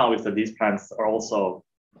seeing now is that these plans are also,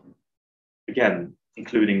 again,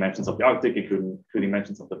 including mentions of the Arctic, including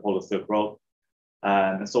mentions of the Polar Silk Road.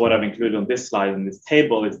 And so what I've included on this slide in this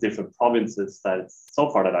table is different provinces that so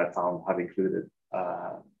far that I found have included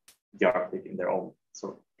the Arctic in their own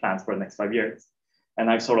sort of plans for the next 5 years. And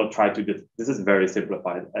I've sort of tried to do, this is very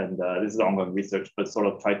simplified, and this is ongoing research, but sort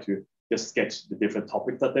of try to just sketch the different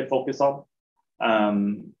topics that they focus on.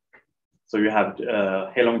 So you have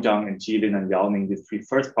Heilongjiang and Jilin and Liaoning, these 3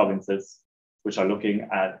 first provinces, which are looking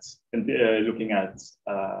at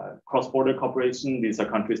cross-border cooperation. These are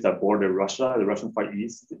countries that border Russia, the Russian Far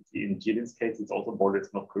East. In Jilin's case, it's also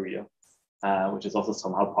borders North Korea, which is also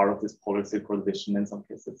somehow part of this Polar Silk Road vision in some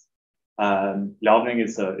cases. Liaoning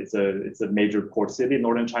is a major port city in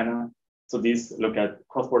northern China. So these look at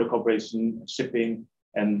cross-border cooperation, shipping,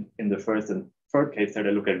 and in the first and third case there,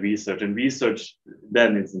 they look at research. And research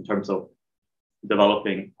then is in terms of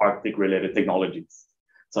developing Arctic-related technologies.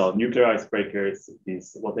 So nuclear icebreakers,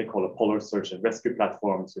 these what they call a polar search and rescue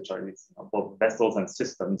platforms, which are these, both vessels and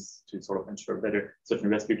systems to sort of ensure better search and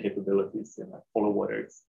rescue capabilities in polar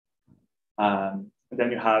waters. And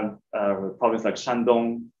then you have a province like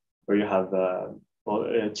Shandong, where you have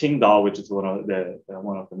Qingdao, which is one of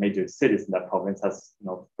the major cities in that province, has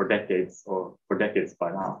for decades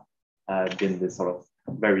by now been this sort of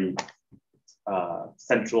very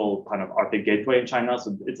central kind of Arctic gateway in China.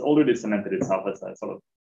 So it's already cemented itself as a sort of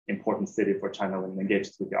important city for China when it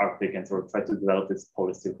engages with the Arctic and sort of try to develop this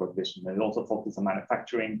Polar Silk Road vision. And it also focuses on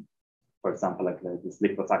manufacturing, for example, like these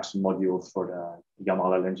liquefaction modules for the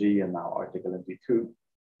Yamal LNG and now Arctic LNG 2.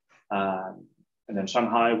 And then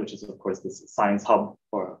Shanghai, which is of course this science hub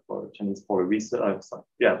for Chinese polar research.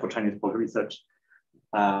 For Chinese polar research.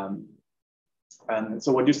 And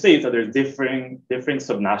so what you see is that there's different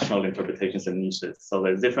subnational interpretations and niches. So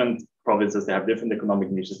there's different provinces, they have different economic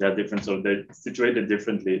niches, they have different, so they're situated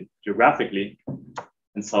differently geographically.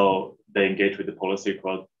 And so they engage with the Polar Silk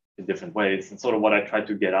Road in different ways. And sort of what I try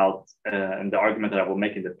to get out, and the argument that I will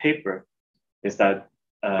make in the paper is that,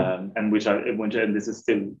 and this is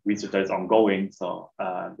still research that is ongoing. So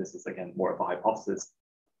this is again more of a hypothesis,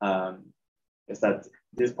 is that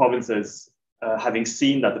these provinces, having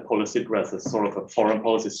seen that the Polar Silk Road as a sort of a foreign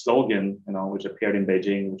policy slogan, which appeared in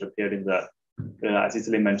Beijing, which appeared in the, as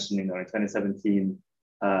Cicely mentioned, in 2017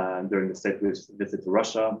 during the state visit to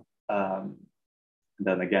Russia, and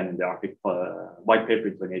then again in the Arctic white paper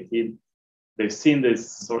in 2018, they've seen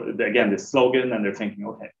this this slogan, and they're thinking,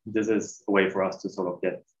 okay, this is a way for us to sort of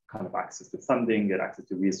get kind of access to funding, get access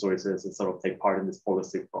to resources, and sort of take part in this Polar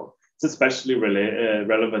Silk Road. It's especially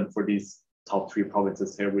relevant for these top 3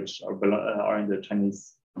 provinces here, which are in the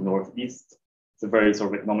Chinese northeast. It's a very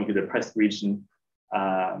sort of economically depressed region,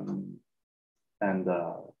 and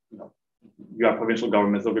you have provincial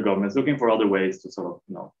governments, local governments looking for other ways to sort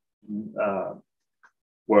of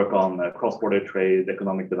work on cross-border trade,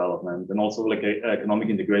 economic development, and also like economic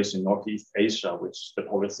integration in Northeast Asia, which the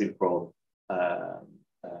Polar Silk Road,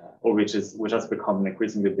 or which has become an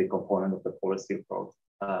increasingly big component of the Polar Silk Road,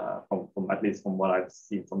 from at least from what I've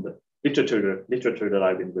seen from the literature that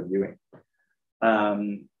I've been reviewing.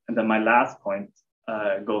 And then my last point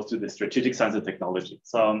goes to the strategic science and technology.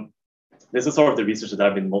 So this is sort of the research that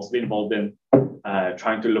I've been mostly involved in,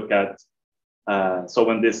 trying to look at. So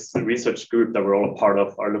when this research group that we're all a part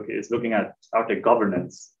of is looking at Arctic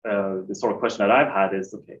governance, the sort of question that I've had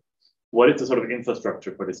is, okay, what is the sort of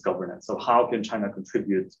infrastructure for this governance? So how can China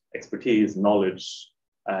contribute expertise, knowledge,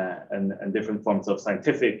 and different forms of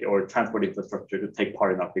scientific or transport infrastructure to take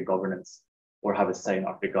part in Arctic governance or have a say in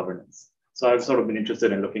Arctic governance? So I've sort of been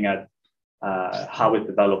interested in looking at how it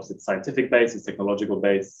develops its scientific base, its technological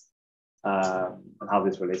base, and how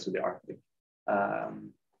this relates to the Arctic.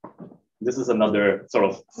 This is another sort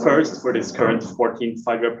of first for this current 14th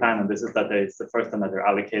five-year plan, and this is that it's the first time that they're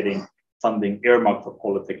allocating funding earmarked for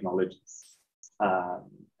polar technologies.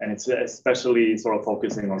 And it's especially sort of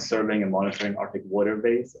focusing on surveying and monitoring Arctic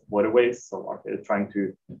waterways. So trying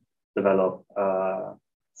to develop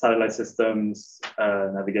satellite systems,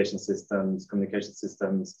 navigation systems, communication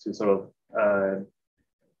systems to sort of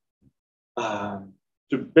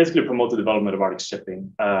to basically promote the development of Arctic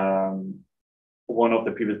shipping. One of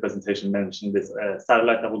the previous presentations mentioned this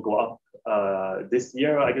satellite that will go up this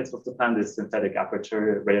year, I guess was the plan, this synthetic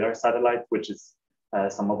aperture radar satellite, which is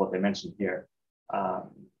some of what they mentioned here,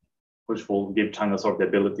 which will give China sort of the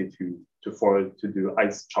ability to do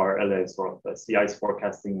ice sort of sea ice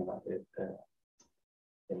forecasting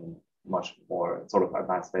in much more sort of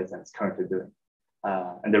advanced ways than it's currently doing.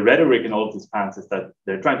 And the rhetoric in all of these plans is that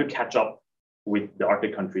they're trying to catch up with the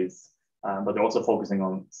Arctic countries, but they're also focusing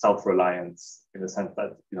on self-reliance in the sense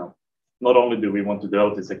that, not only do we want to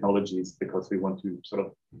develop these technologies because we want to sort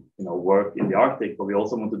of, work in the Arctic, but we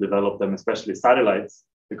also want to develop them, especially satellites,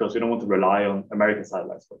 because we don't want to rely on American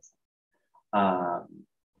satellites, for example.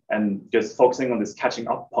 And just focusing on this catching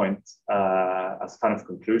up point as kind of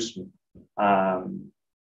conclusion,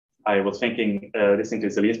 I was thinking, listening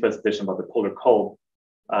to Celine's presentation about the polar cold,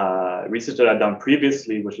 research that I'd done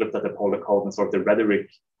previously, which looked at the polar cold and sort of the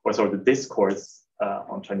rhetoric or sort of the discourse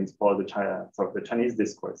on Chinese the Chinese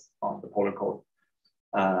discourse on the polar cold,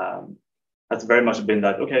 has very much been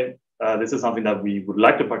that, okay, this is something that we would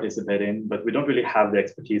like to participate in, but we don't really have the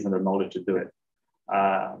expertise and the knowledge to do it.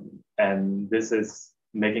 And this is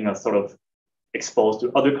making us sort of exposed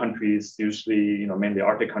to other countries, usually, mainly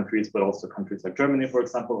Arctic countries, but also countries like Germany, for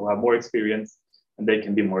example, who have more experience, and they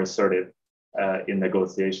can be more assertive in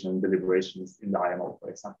negotiation and deliberations in the IMO, for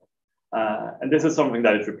example. And this is something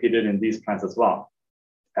that is repeated in these plans as well,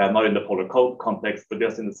 not in the polar cold context, but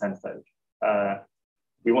just in the sense that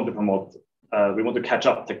we want to promote, we want to catch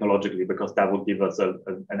up technologically, because that will give us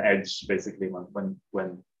an edge, basically, when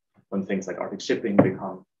things like Arctic shipping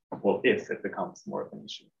become, well, if it becomes more of an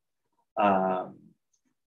issue. And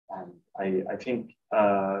I think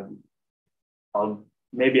I'll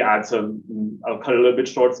maybe add some, I'll cut a little bit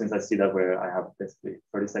short since I see that I have basically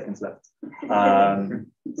 30 seconds left.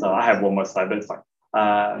 So I have one more slide, but it's fine.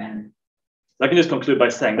 I can just conclude by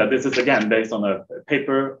saying that this is, again, based on a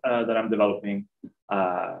paper that I'm developing.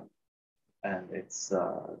 And it's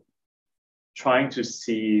trying to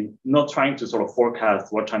see, not trying to sort of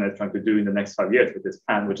forecast what China is trying to do in the next 5 years with this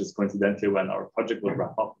plan, which is coincidentally when our project will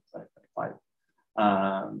wrap up in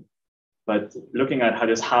 2025. But looking at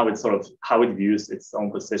how it views its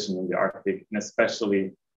own position in the Arctic, and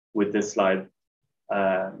especially with this slide,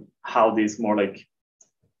 how these more like,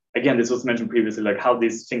 again, this was mentioned previously, like how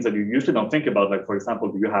these things that you usually don't think about, like, for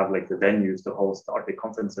example, do you have like the venues to host Arctic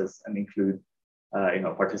conferences and include,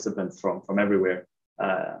 participants from everywhere?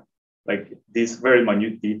 Like these very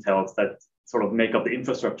minute details that sort of make up the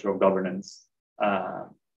infrastructure of governance.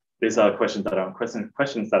 These are questions that I'm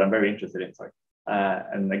very interested in. Sorry.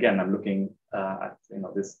 And again, I'm looking at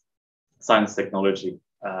this science technology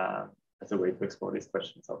as a way to explore these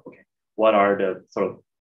questions of, okay, what's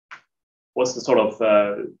the sort of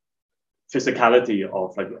physicality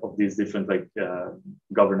of these different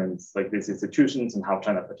governance, like these institutions, and how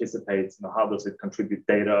China participates, how does it contribute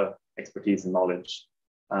data, expertise, and knowledge?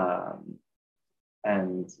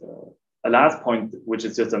 And a last point, which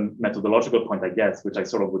is just a methodological point, I guess, which I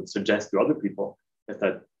sort of would suggest to other people, is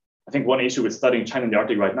that I think one issue with studying China in the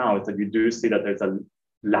Arctic right now is that you do see that there's a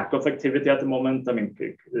lack of activity at the moment. I mean,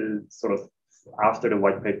 sort of after the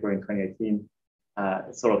white paper in 2018,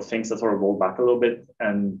 sort of things have sort of rolled back a little bit.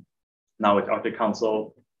 And now with Arctic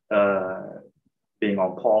Council being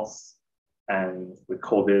on pause and with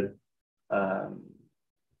COVID,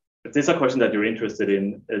 if this is a question that you're interested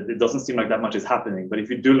in, it doesn't seem like that much is happening. But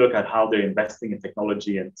if you do look at how they're investing in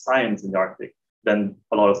technology and science in the Arctic, then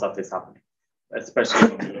a lot of stuff is happening,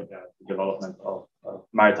 especially when you look at the development of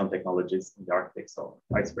maritime technologies in the Arctic, so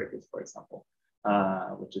icebreakers, for example,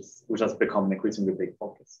 which has become an increasingly big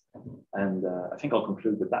focus. And I think I'll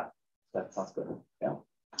conclude with that. That sounds good. Yeah.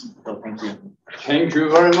 So thank you. Thank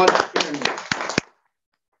you very much.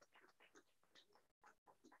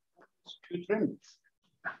 Too trim.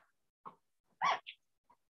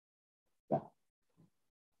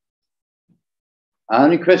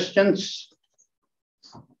 Any questions?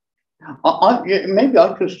 Maybe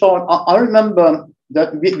I could start. I remember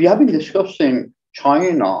that we have been discussing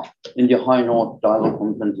China in the High North Dialogue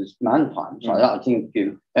Conferences many times. I think,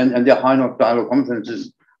 and the High North Dialogue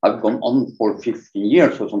Conferences have gone on for 15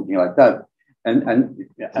 years or something like that. And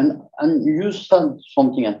you said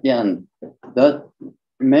something at the end that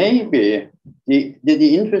maybe the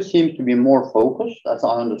interest seems to be more focused. As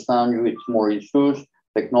I understand you, it's more research,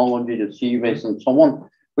 technology, the seaways, and so on.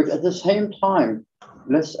 But at the same time,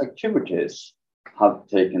 less activities have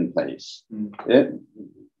taken place.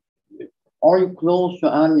 Are you close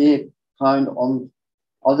to any kind of,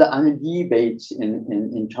 are there any debates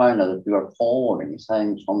in China that you are following,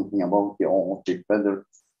 saying something about the Arctic, whether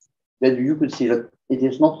you could see that it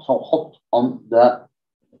is not so hot on the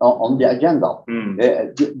agenda?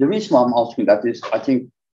 The reason why I'm asking that is, I think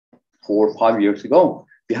 4 or 5 years ago,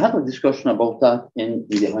 we had a discussion about that in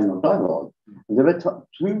the Hainan dialogue. And there were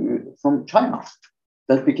two from China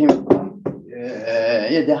that became,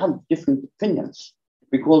 they had different opinions.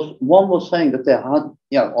 Because one was saying that they had,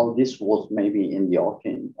 this was maybe in the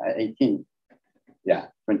 2018,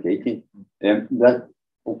 that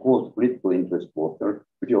of course political interest was there,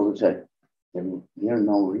 but you also said there are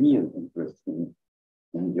no real interest in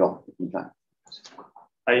the Arctic in China.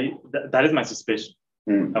 That is my suspicion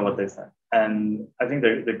of what they said. And I think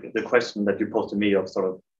the question that you posed to me of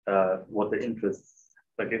sort of what the interests,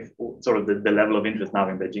 like if sort of the level of interest now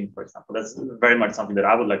in Beijing, for example, that's very much something that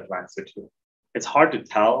I would like to answer to. It's hard to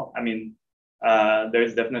tell. I mean, there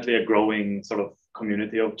is definitely a growing sort of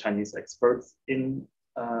community of Chinese experts in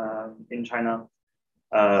China.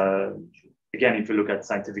 Again, if you look at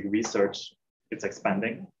scientific research, it's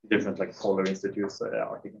expanding. Different like polar institutes,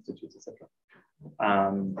 Arctic institutes, etc.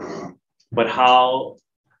 But how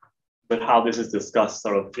this is discussed,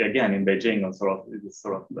 sort of again in Beijing on sort of this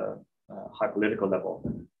sort of high political level,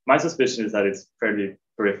 my suspicion is that it's fairly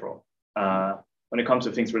peripheral. When it comes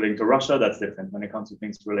to things relating to Russia, that's different. When it comes to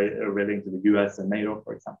things relating to the US and NATO,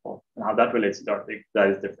 for example, and how that relates to the Arctic, that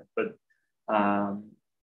is different. But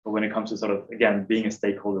when it comes to sort of, again, being a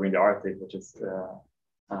stakeholder in the Arctic, which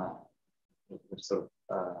sort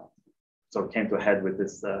of came to a head with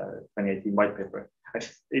this 2018 white paper,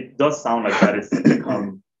 it does sound like that has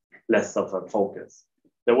become less of a focus.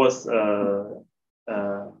 There was a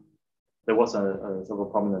sort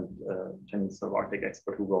of prominent Chinese sort of Arctic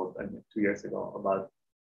expert who wrote 2 years ago about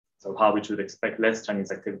sort of how we should expect less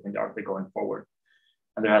Chinese activity in the Arctic going forward.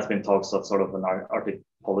 And there has been talks of sort of an Arctic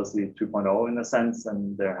policy 2.0 in a sense,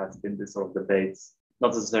 and there has been this sort of debates,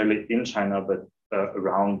 not necessarily in China, but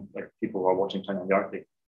around like people who are watching China in the Arctic,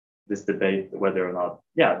 this debate whether or not,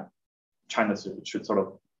 China should sort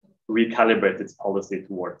of recalibrate its policy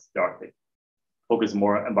towards the Arctic, focus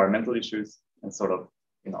more on environmental issues and sort of,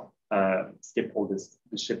 skip all this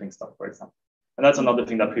shipping stuff, for example. And that's another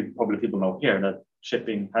thing that probably people know here, that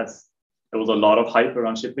there was a lot of hype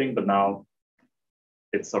around shipping, but now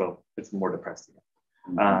it's more depressed again.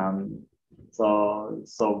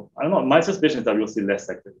 So I don't know, my suspicion is that we'll see less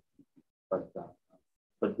activity. But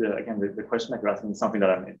again, the question that you're asking is something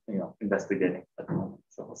that I'm investigating at the moment.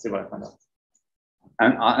 So we'll see what I find out.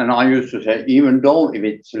 And I used to say, even though if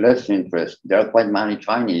it's less interest, there are quite many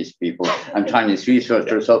Chinese people and Chinese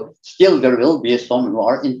researchers, so still there will be some who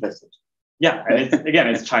are interested. Yeah, and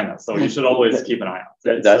it's China, so you should always keep an eye out.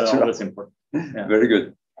 That's always important. Yeah. Very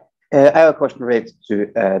good. I have a question related to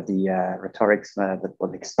the rhetorics, the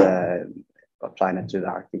politics of China to the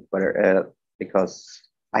Arctic, because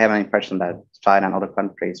I have an impression that China and other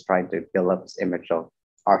countries trying to build up this image of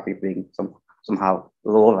Arctic being somehow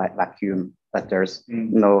low vacuum, that there's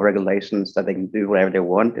no regulations, that they can do whatever they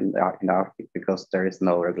want in the Arctic because there is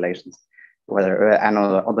no regulations. And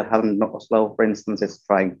on the hand, Oslo, for instance, is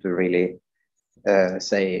trying to really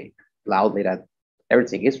say loudly that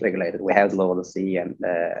everything is regulated. We have the law of the sea and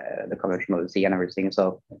the convention of the sea and everything.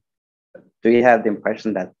 So do you have the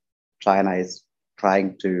impression that China is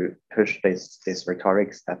trying to push this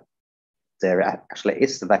rhetorics that there actually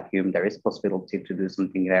is a vacuum, there is a possibility to do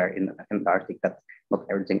something there in the Arctic, that not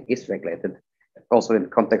everything is regulated, also in the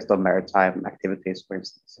context of maritime activities, for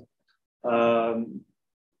instance?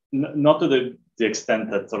 Not to the extent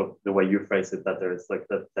that sort of the way you phrase it, that there is like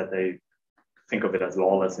that they think of it as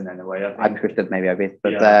lawless in any way. I pushed it maybe a bit,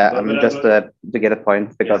 but to get a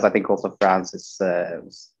point, because I think also France is a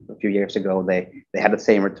few years ago, they had the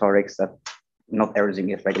same rhetorics that not everything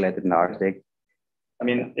is regulated in the Arctic. I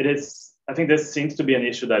mean, I think this seems to be an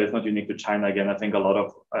issue that is not unique to China. Again, I think a lot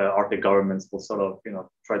of Arctic governments will sort of,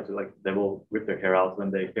 try to they will whip their hair out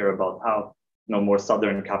when they hear about how, more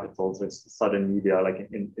southern capitals or southern media, like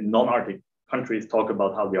in non-Arctic countries, talk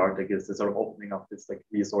about how the Arctic is sort of opening up this like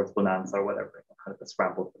resource bonanza or whatever, kind of a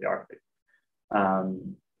scramble for the Arctic.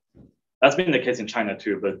 That's been the case in China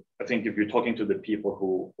too, but I think if you're talking to the people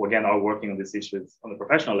who again are working on these issues on the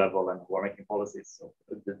professional level and who are making policies, so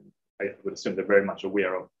I would assume they're very much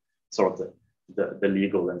aware of sort of the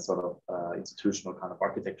legal and sort of institutional kind of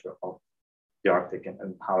architecture of the Arctic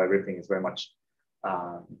and how everything is very much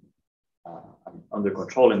under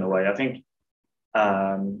control in a way. I think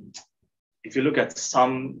if you look at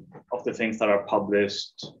some of the things that are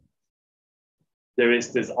published, there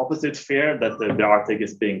is this opposite fear that the Arctic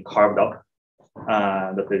is being carved up,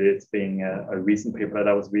 that it's being a recent paper that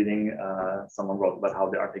I was reading, someone wrote about how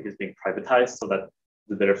the Arctic is being privatized, so that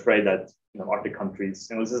they're afraid that Arctic countries,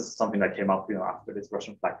 this is something that came up after this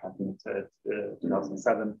Russian flag planting in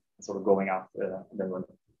 2007, sort of going out, and then when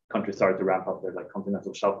countries started to ramp up their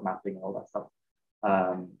continental shelf mapping and all that stuff.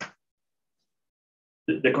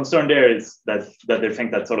 The concern there is that they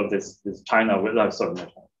think that sort of this China,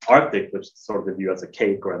 Arctic, which is sort of viewed as a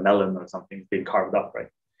cake or a melon or something, is being carved up, right?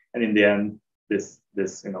 And in the end, this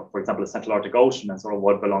for example, the Central Arctic Ocean and sort of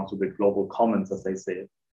what belongs to the global commons, as they say,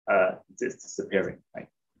 is disappearing, right?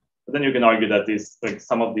 But then you can argue that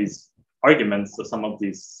some of these arguments or some of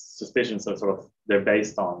these suspicions are they're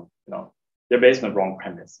based on a wrong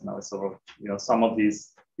premise. It's sort of some of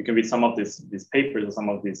these, you can read some of these papers or some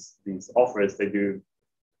of these offers, they do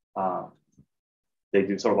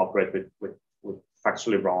sort of operate with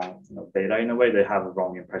factually wrong data in a way. They have a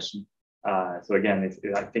wrong impression. So again,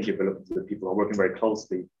 I think if you look at the people who are working very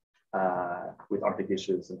closely with Arctic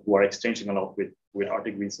issues and who are exchanging a lot with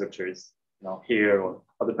Arctic researchers, here or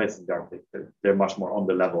other places in the Arctic, they're much more on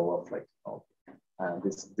the level of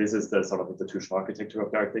this is the sort of institutional architecture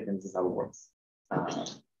of the Arctic, and this is how it works.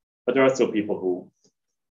 But there are still people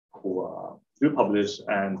who do publish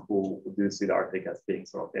and who do see the Arctic as being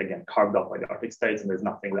sort of, again, carved up by the Arctic states, and there's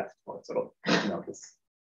nothing left for sort of this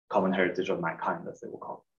common heritage of mankind, as they will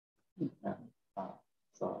call it. Yeah.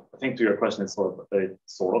 So I think to your question, it's sort of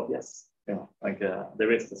yes,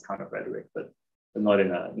 there is this kind of rhetoric, but not in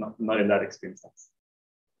that extreme sense.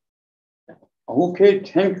 Yeah. Okay,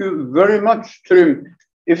 thank you very much, Trym.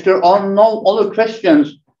 If there are no other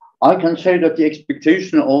questions, I can say that the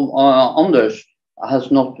expectation of Anders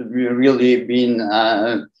has not really been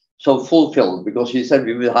so fulfilled, because he said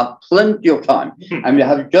we will have plenty of time, and we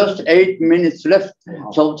have just 8 minutes left.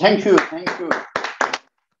 So thank you.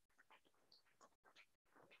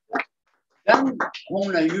 Then,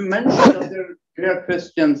 Hone, you mentioned that there are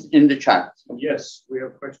questions in the chat. Yes, we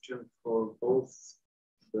have questions for both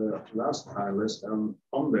the last panelist and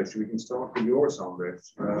Anders. We can start with yours,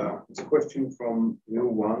 Anders. It's a question from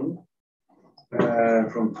Johan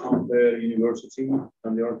from Tampere University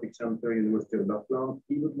and the Arctic Center, University of Lapland.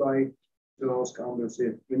 He would like to ask Anders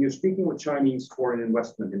if, when you're speaking with Chinese foreign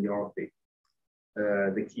investment in the Arctic,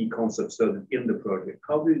 the key concepts studied in the project,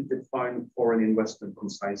 how do you define foreign investment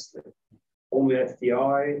concisely? Only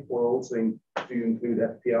FDI, or also do you include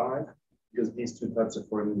FPI? Because these two types of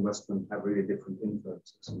foreign investment have really different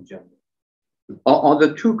influences in general. Are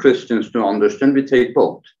there two questions to understand? We take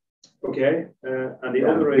both. Okay, and the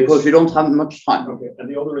other is... Because we don't have much time. Okay, and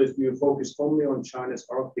the other is, do you focus only on China's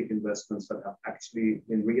Arctic investments that have actually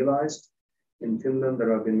been realized? In Finland,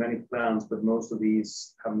 there have been many plans, but most of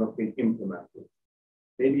these have not been implemented.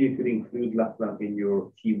 Maybe you could include Lapland in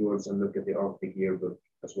your keywords and look at the Arctic yearbook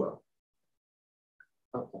as well.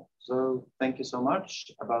 Okay, so thank you so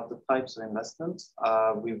much. About the types of investments,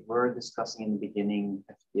 we were discussing in the beginning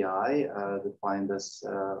FDI, defined as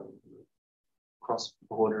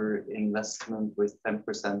cross-border investment with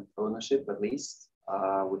 10% ownership at least,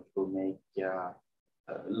 which will make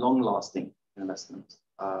long-lasting investment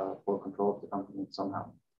for control of the company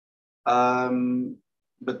somehow.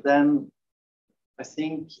 But then I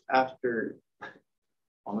think after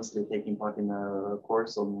honestly taking part in a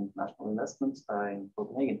course on international investments in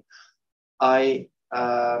Copenhagen, I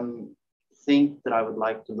think that I would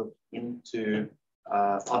like to look into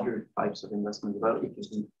other types of investment as well. It could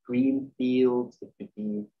be greenfield, it could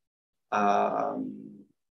be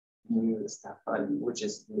new stuff, which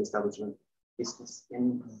is the establishment of business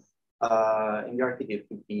in the Arctic. It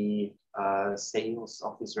could be sales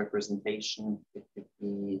office representation, it could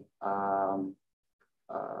be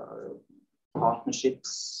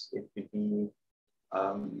partnerships, it could be,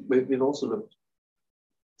 we've also looked,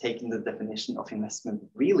 taking the definition of investment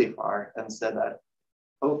really far and said that,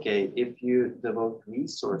 okay, if you devote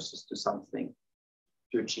resources to something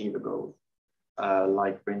to achieve a goal,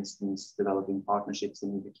 like for instance, developing partnerships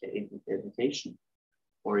in education,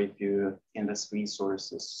 or if you invest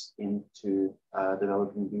resources into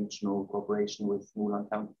developing regional cooperation with Nordland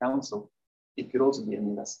County Council, it could also be an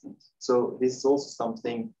investment. So this is also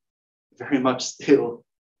something very much still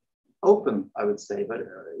open, I would say, but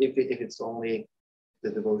if it's only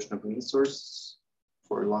the devotion of resources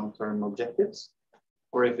for long-term objectives,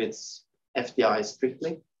 or if it's FDI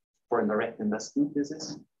strictly for indirect investment, this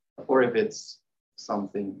is, or if it's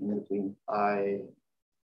something in between,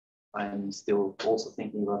 I'm still also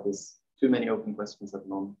thinking about this too many open questions at the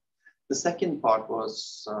moment. The second part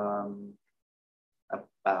was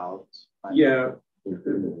about...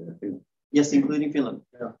 Yes, including Finland.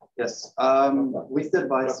 Yeah. Yes. With the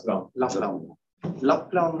advice,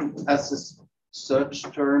 Lapland as a search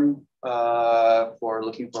term for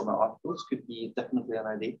looking for my articles could be definitely an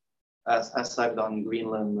idea. As I've done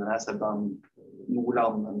Greenland and as I've done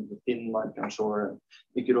Nordland and Finland, I'm sure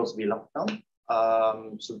it could also be Lapland.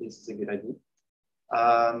 So this is a good idea.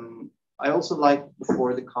 I also like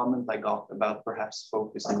before the comment I got about perhaps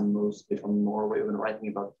focusing mostly on Norway when writing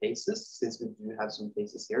about cases, since we do have some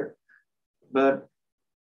cases here. But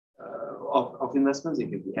of investments,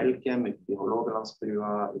 it could be Elkem, it could be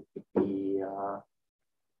Hålogalandsbrua, it could be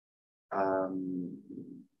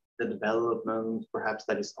the development, perhaps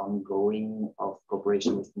that is ongoing of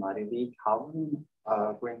cooperation with Mellemvik,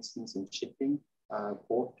 for instance, in shipping,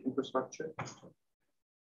 port infrastructure.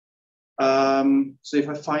 So if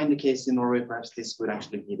I find a case in Norway, perhaps this would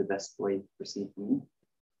actually be the best way to proceed for me.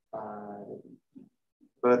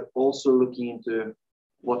 But also looking into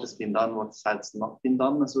what has been done, what has not been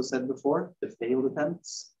done, as was said before, the failed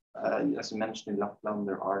attempts. As you mentioned in Lapland,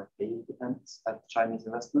 there are failed attempts at Chinese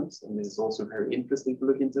investments, and this is also very interesting to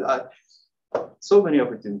look into. So many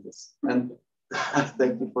opportunities, and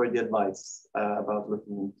thank you for the advice about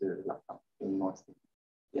looking into Lapland in North.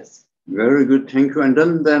 Yes. Very good, thank you. And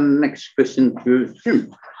then the next question to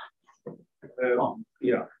Jim.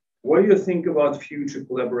 Yeah. What do you think about future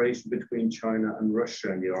collaboration between China and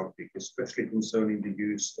Russia in the Arctic, especially concerning the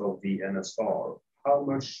use of the NSR? How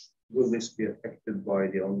much will this be affected by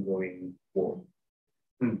the ongoing war?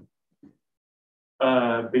 A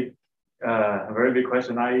very big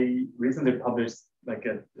question. I recently published like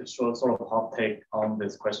a short sort of hot take on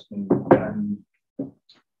this question, and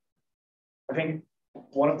I think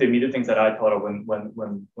one of the immediate things that I thought of when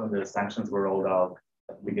the sanctions were rolled out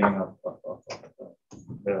at the beginning of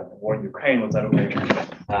the war in Ukraine was that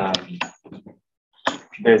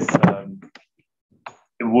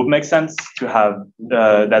it would make sense to have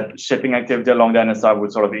that shipping activity along the NSR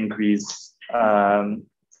would sort of increase. I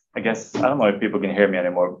guess, I don't know if people can hear me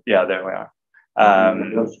anymore. Yeah, there we are.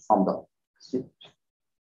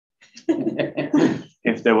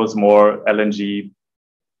 If there was more LNG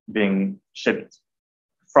being shipped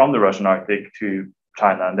from the Russian Arctic to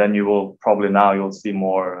China, and then you will probably you'll see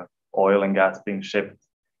more oil and gas being shipped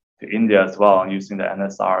to India as well and using the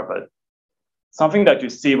NSR. But something that you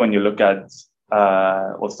see when you look at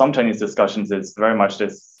some Chinese discussions is very much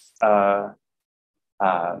this. They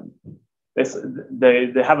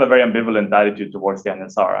have a very ambivalent attitude towards the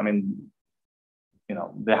NSR. I mean,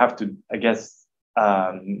 they have to, I guess,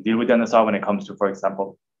 deal with the NSR when it comes to, for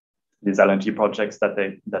example, these LNG projects that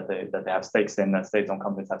they have stakes in, that state-owned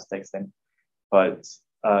companies have stakes in. But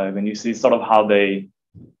when you see sort of how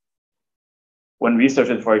when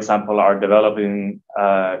researchers, for example, are developing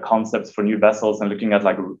concepts for new vessels and looking at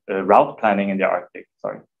like route planning in the Arctic,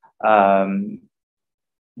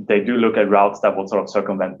 they do look at routes that will sort of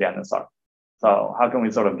circumvent the NSR. So how can we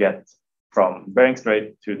sort of get from Bering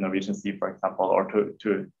Strait to the Norwegian Sea, for example, or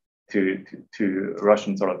to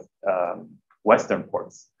Russian sort of western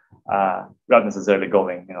ports, without necessarily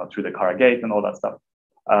going, through the Kara Gate and all that stuff.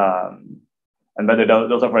 And whether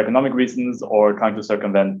those are for economic reasons or trying to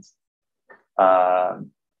circumvent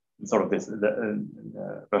sort of this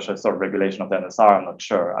Russia's sort of regulation of the NSR, I'm not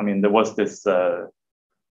sure. I mean, there was this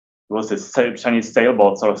Chinese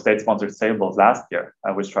sailboat, sort of state-sponsored sailboat last year,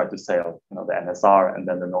 which tried to sail, the NSR and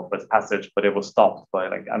then the Northwest Passage, but it was stopped by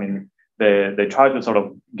they tried to sort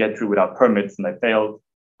of get through without permits and they failed.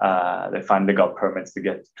 They finally got permits to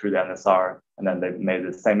get through the NSR, and then they made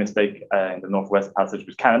the same mistake in the Northwest Passage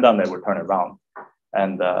with Canada, and they would turn around.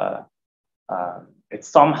 And it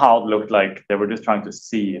somehow looked like they were just trying to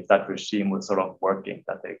see if that regime was sort of working.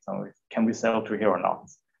 That can we sail through here or not?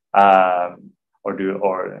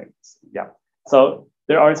 So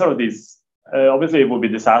there are sort of these. Obviously, it would be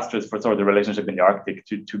disastrous for sort of the relationship in the Arctic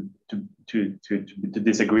to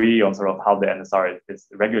disagree on sort of how the NSR is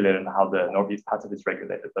regulated and how the Northeast Passage is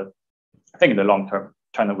regulated. But I think in the long term,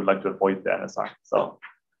 China would like to avoid the NSR. So,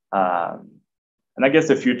 and I guess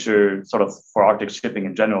the future sort of for Arctic shipping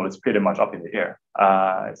in general is pretty much up in the air.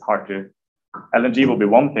 It's hard to. LNG will be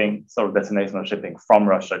one thing, sort of destination shipping from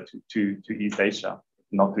Russia to East Asia,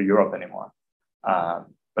 not to Europe anymore.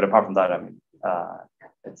 But apart from that, I mean,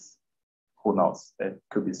 it's. Who knows? It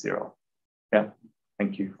could be zero. Yeah.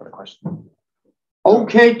 Thank you for the question.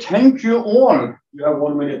 Okay, thank you all. You have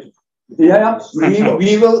 1 minute. Yeah,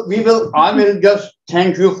 we will. I will just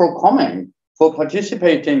thank you for coming, for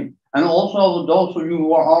participating, and also those of you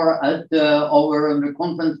who are at our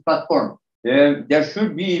conference platform. there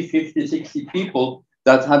should be 50, 60 people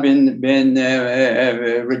that have been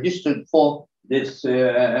registered for this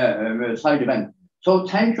side event. So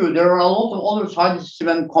thank you. There are a lot of other side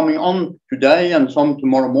events coming on today and some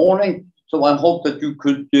tomorrow morning. So I hope that you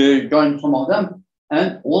could join some of them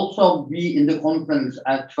and also be in the conference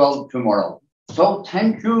at 12 tomorrow. So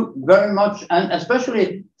thank you very much, and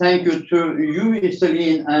especially thank you to you,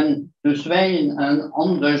 Iselin, and to Svein and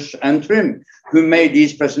Anders and Trym, who made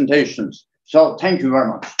these presentations. So thank you very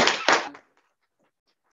much.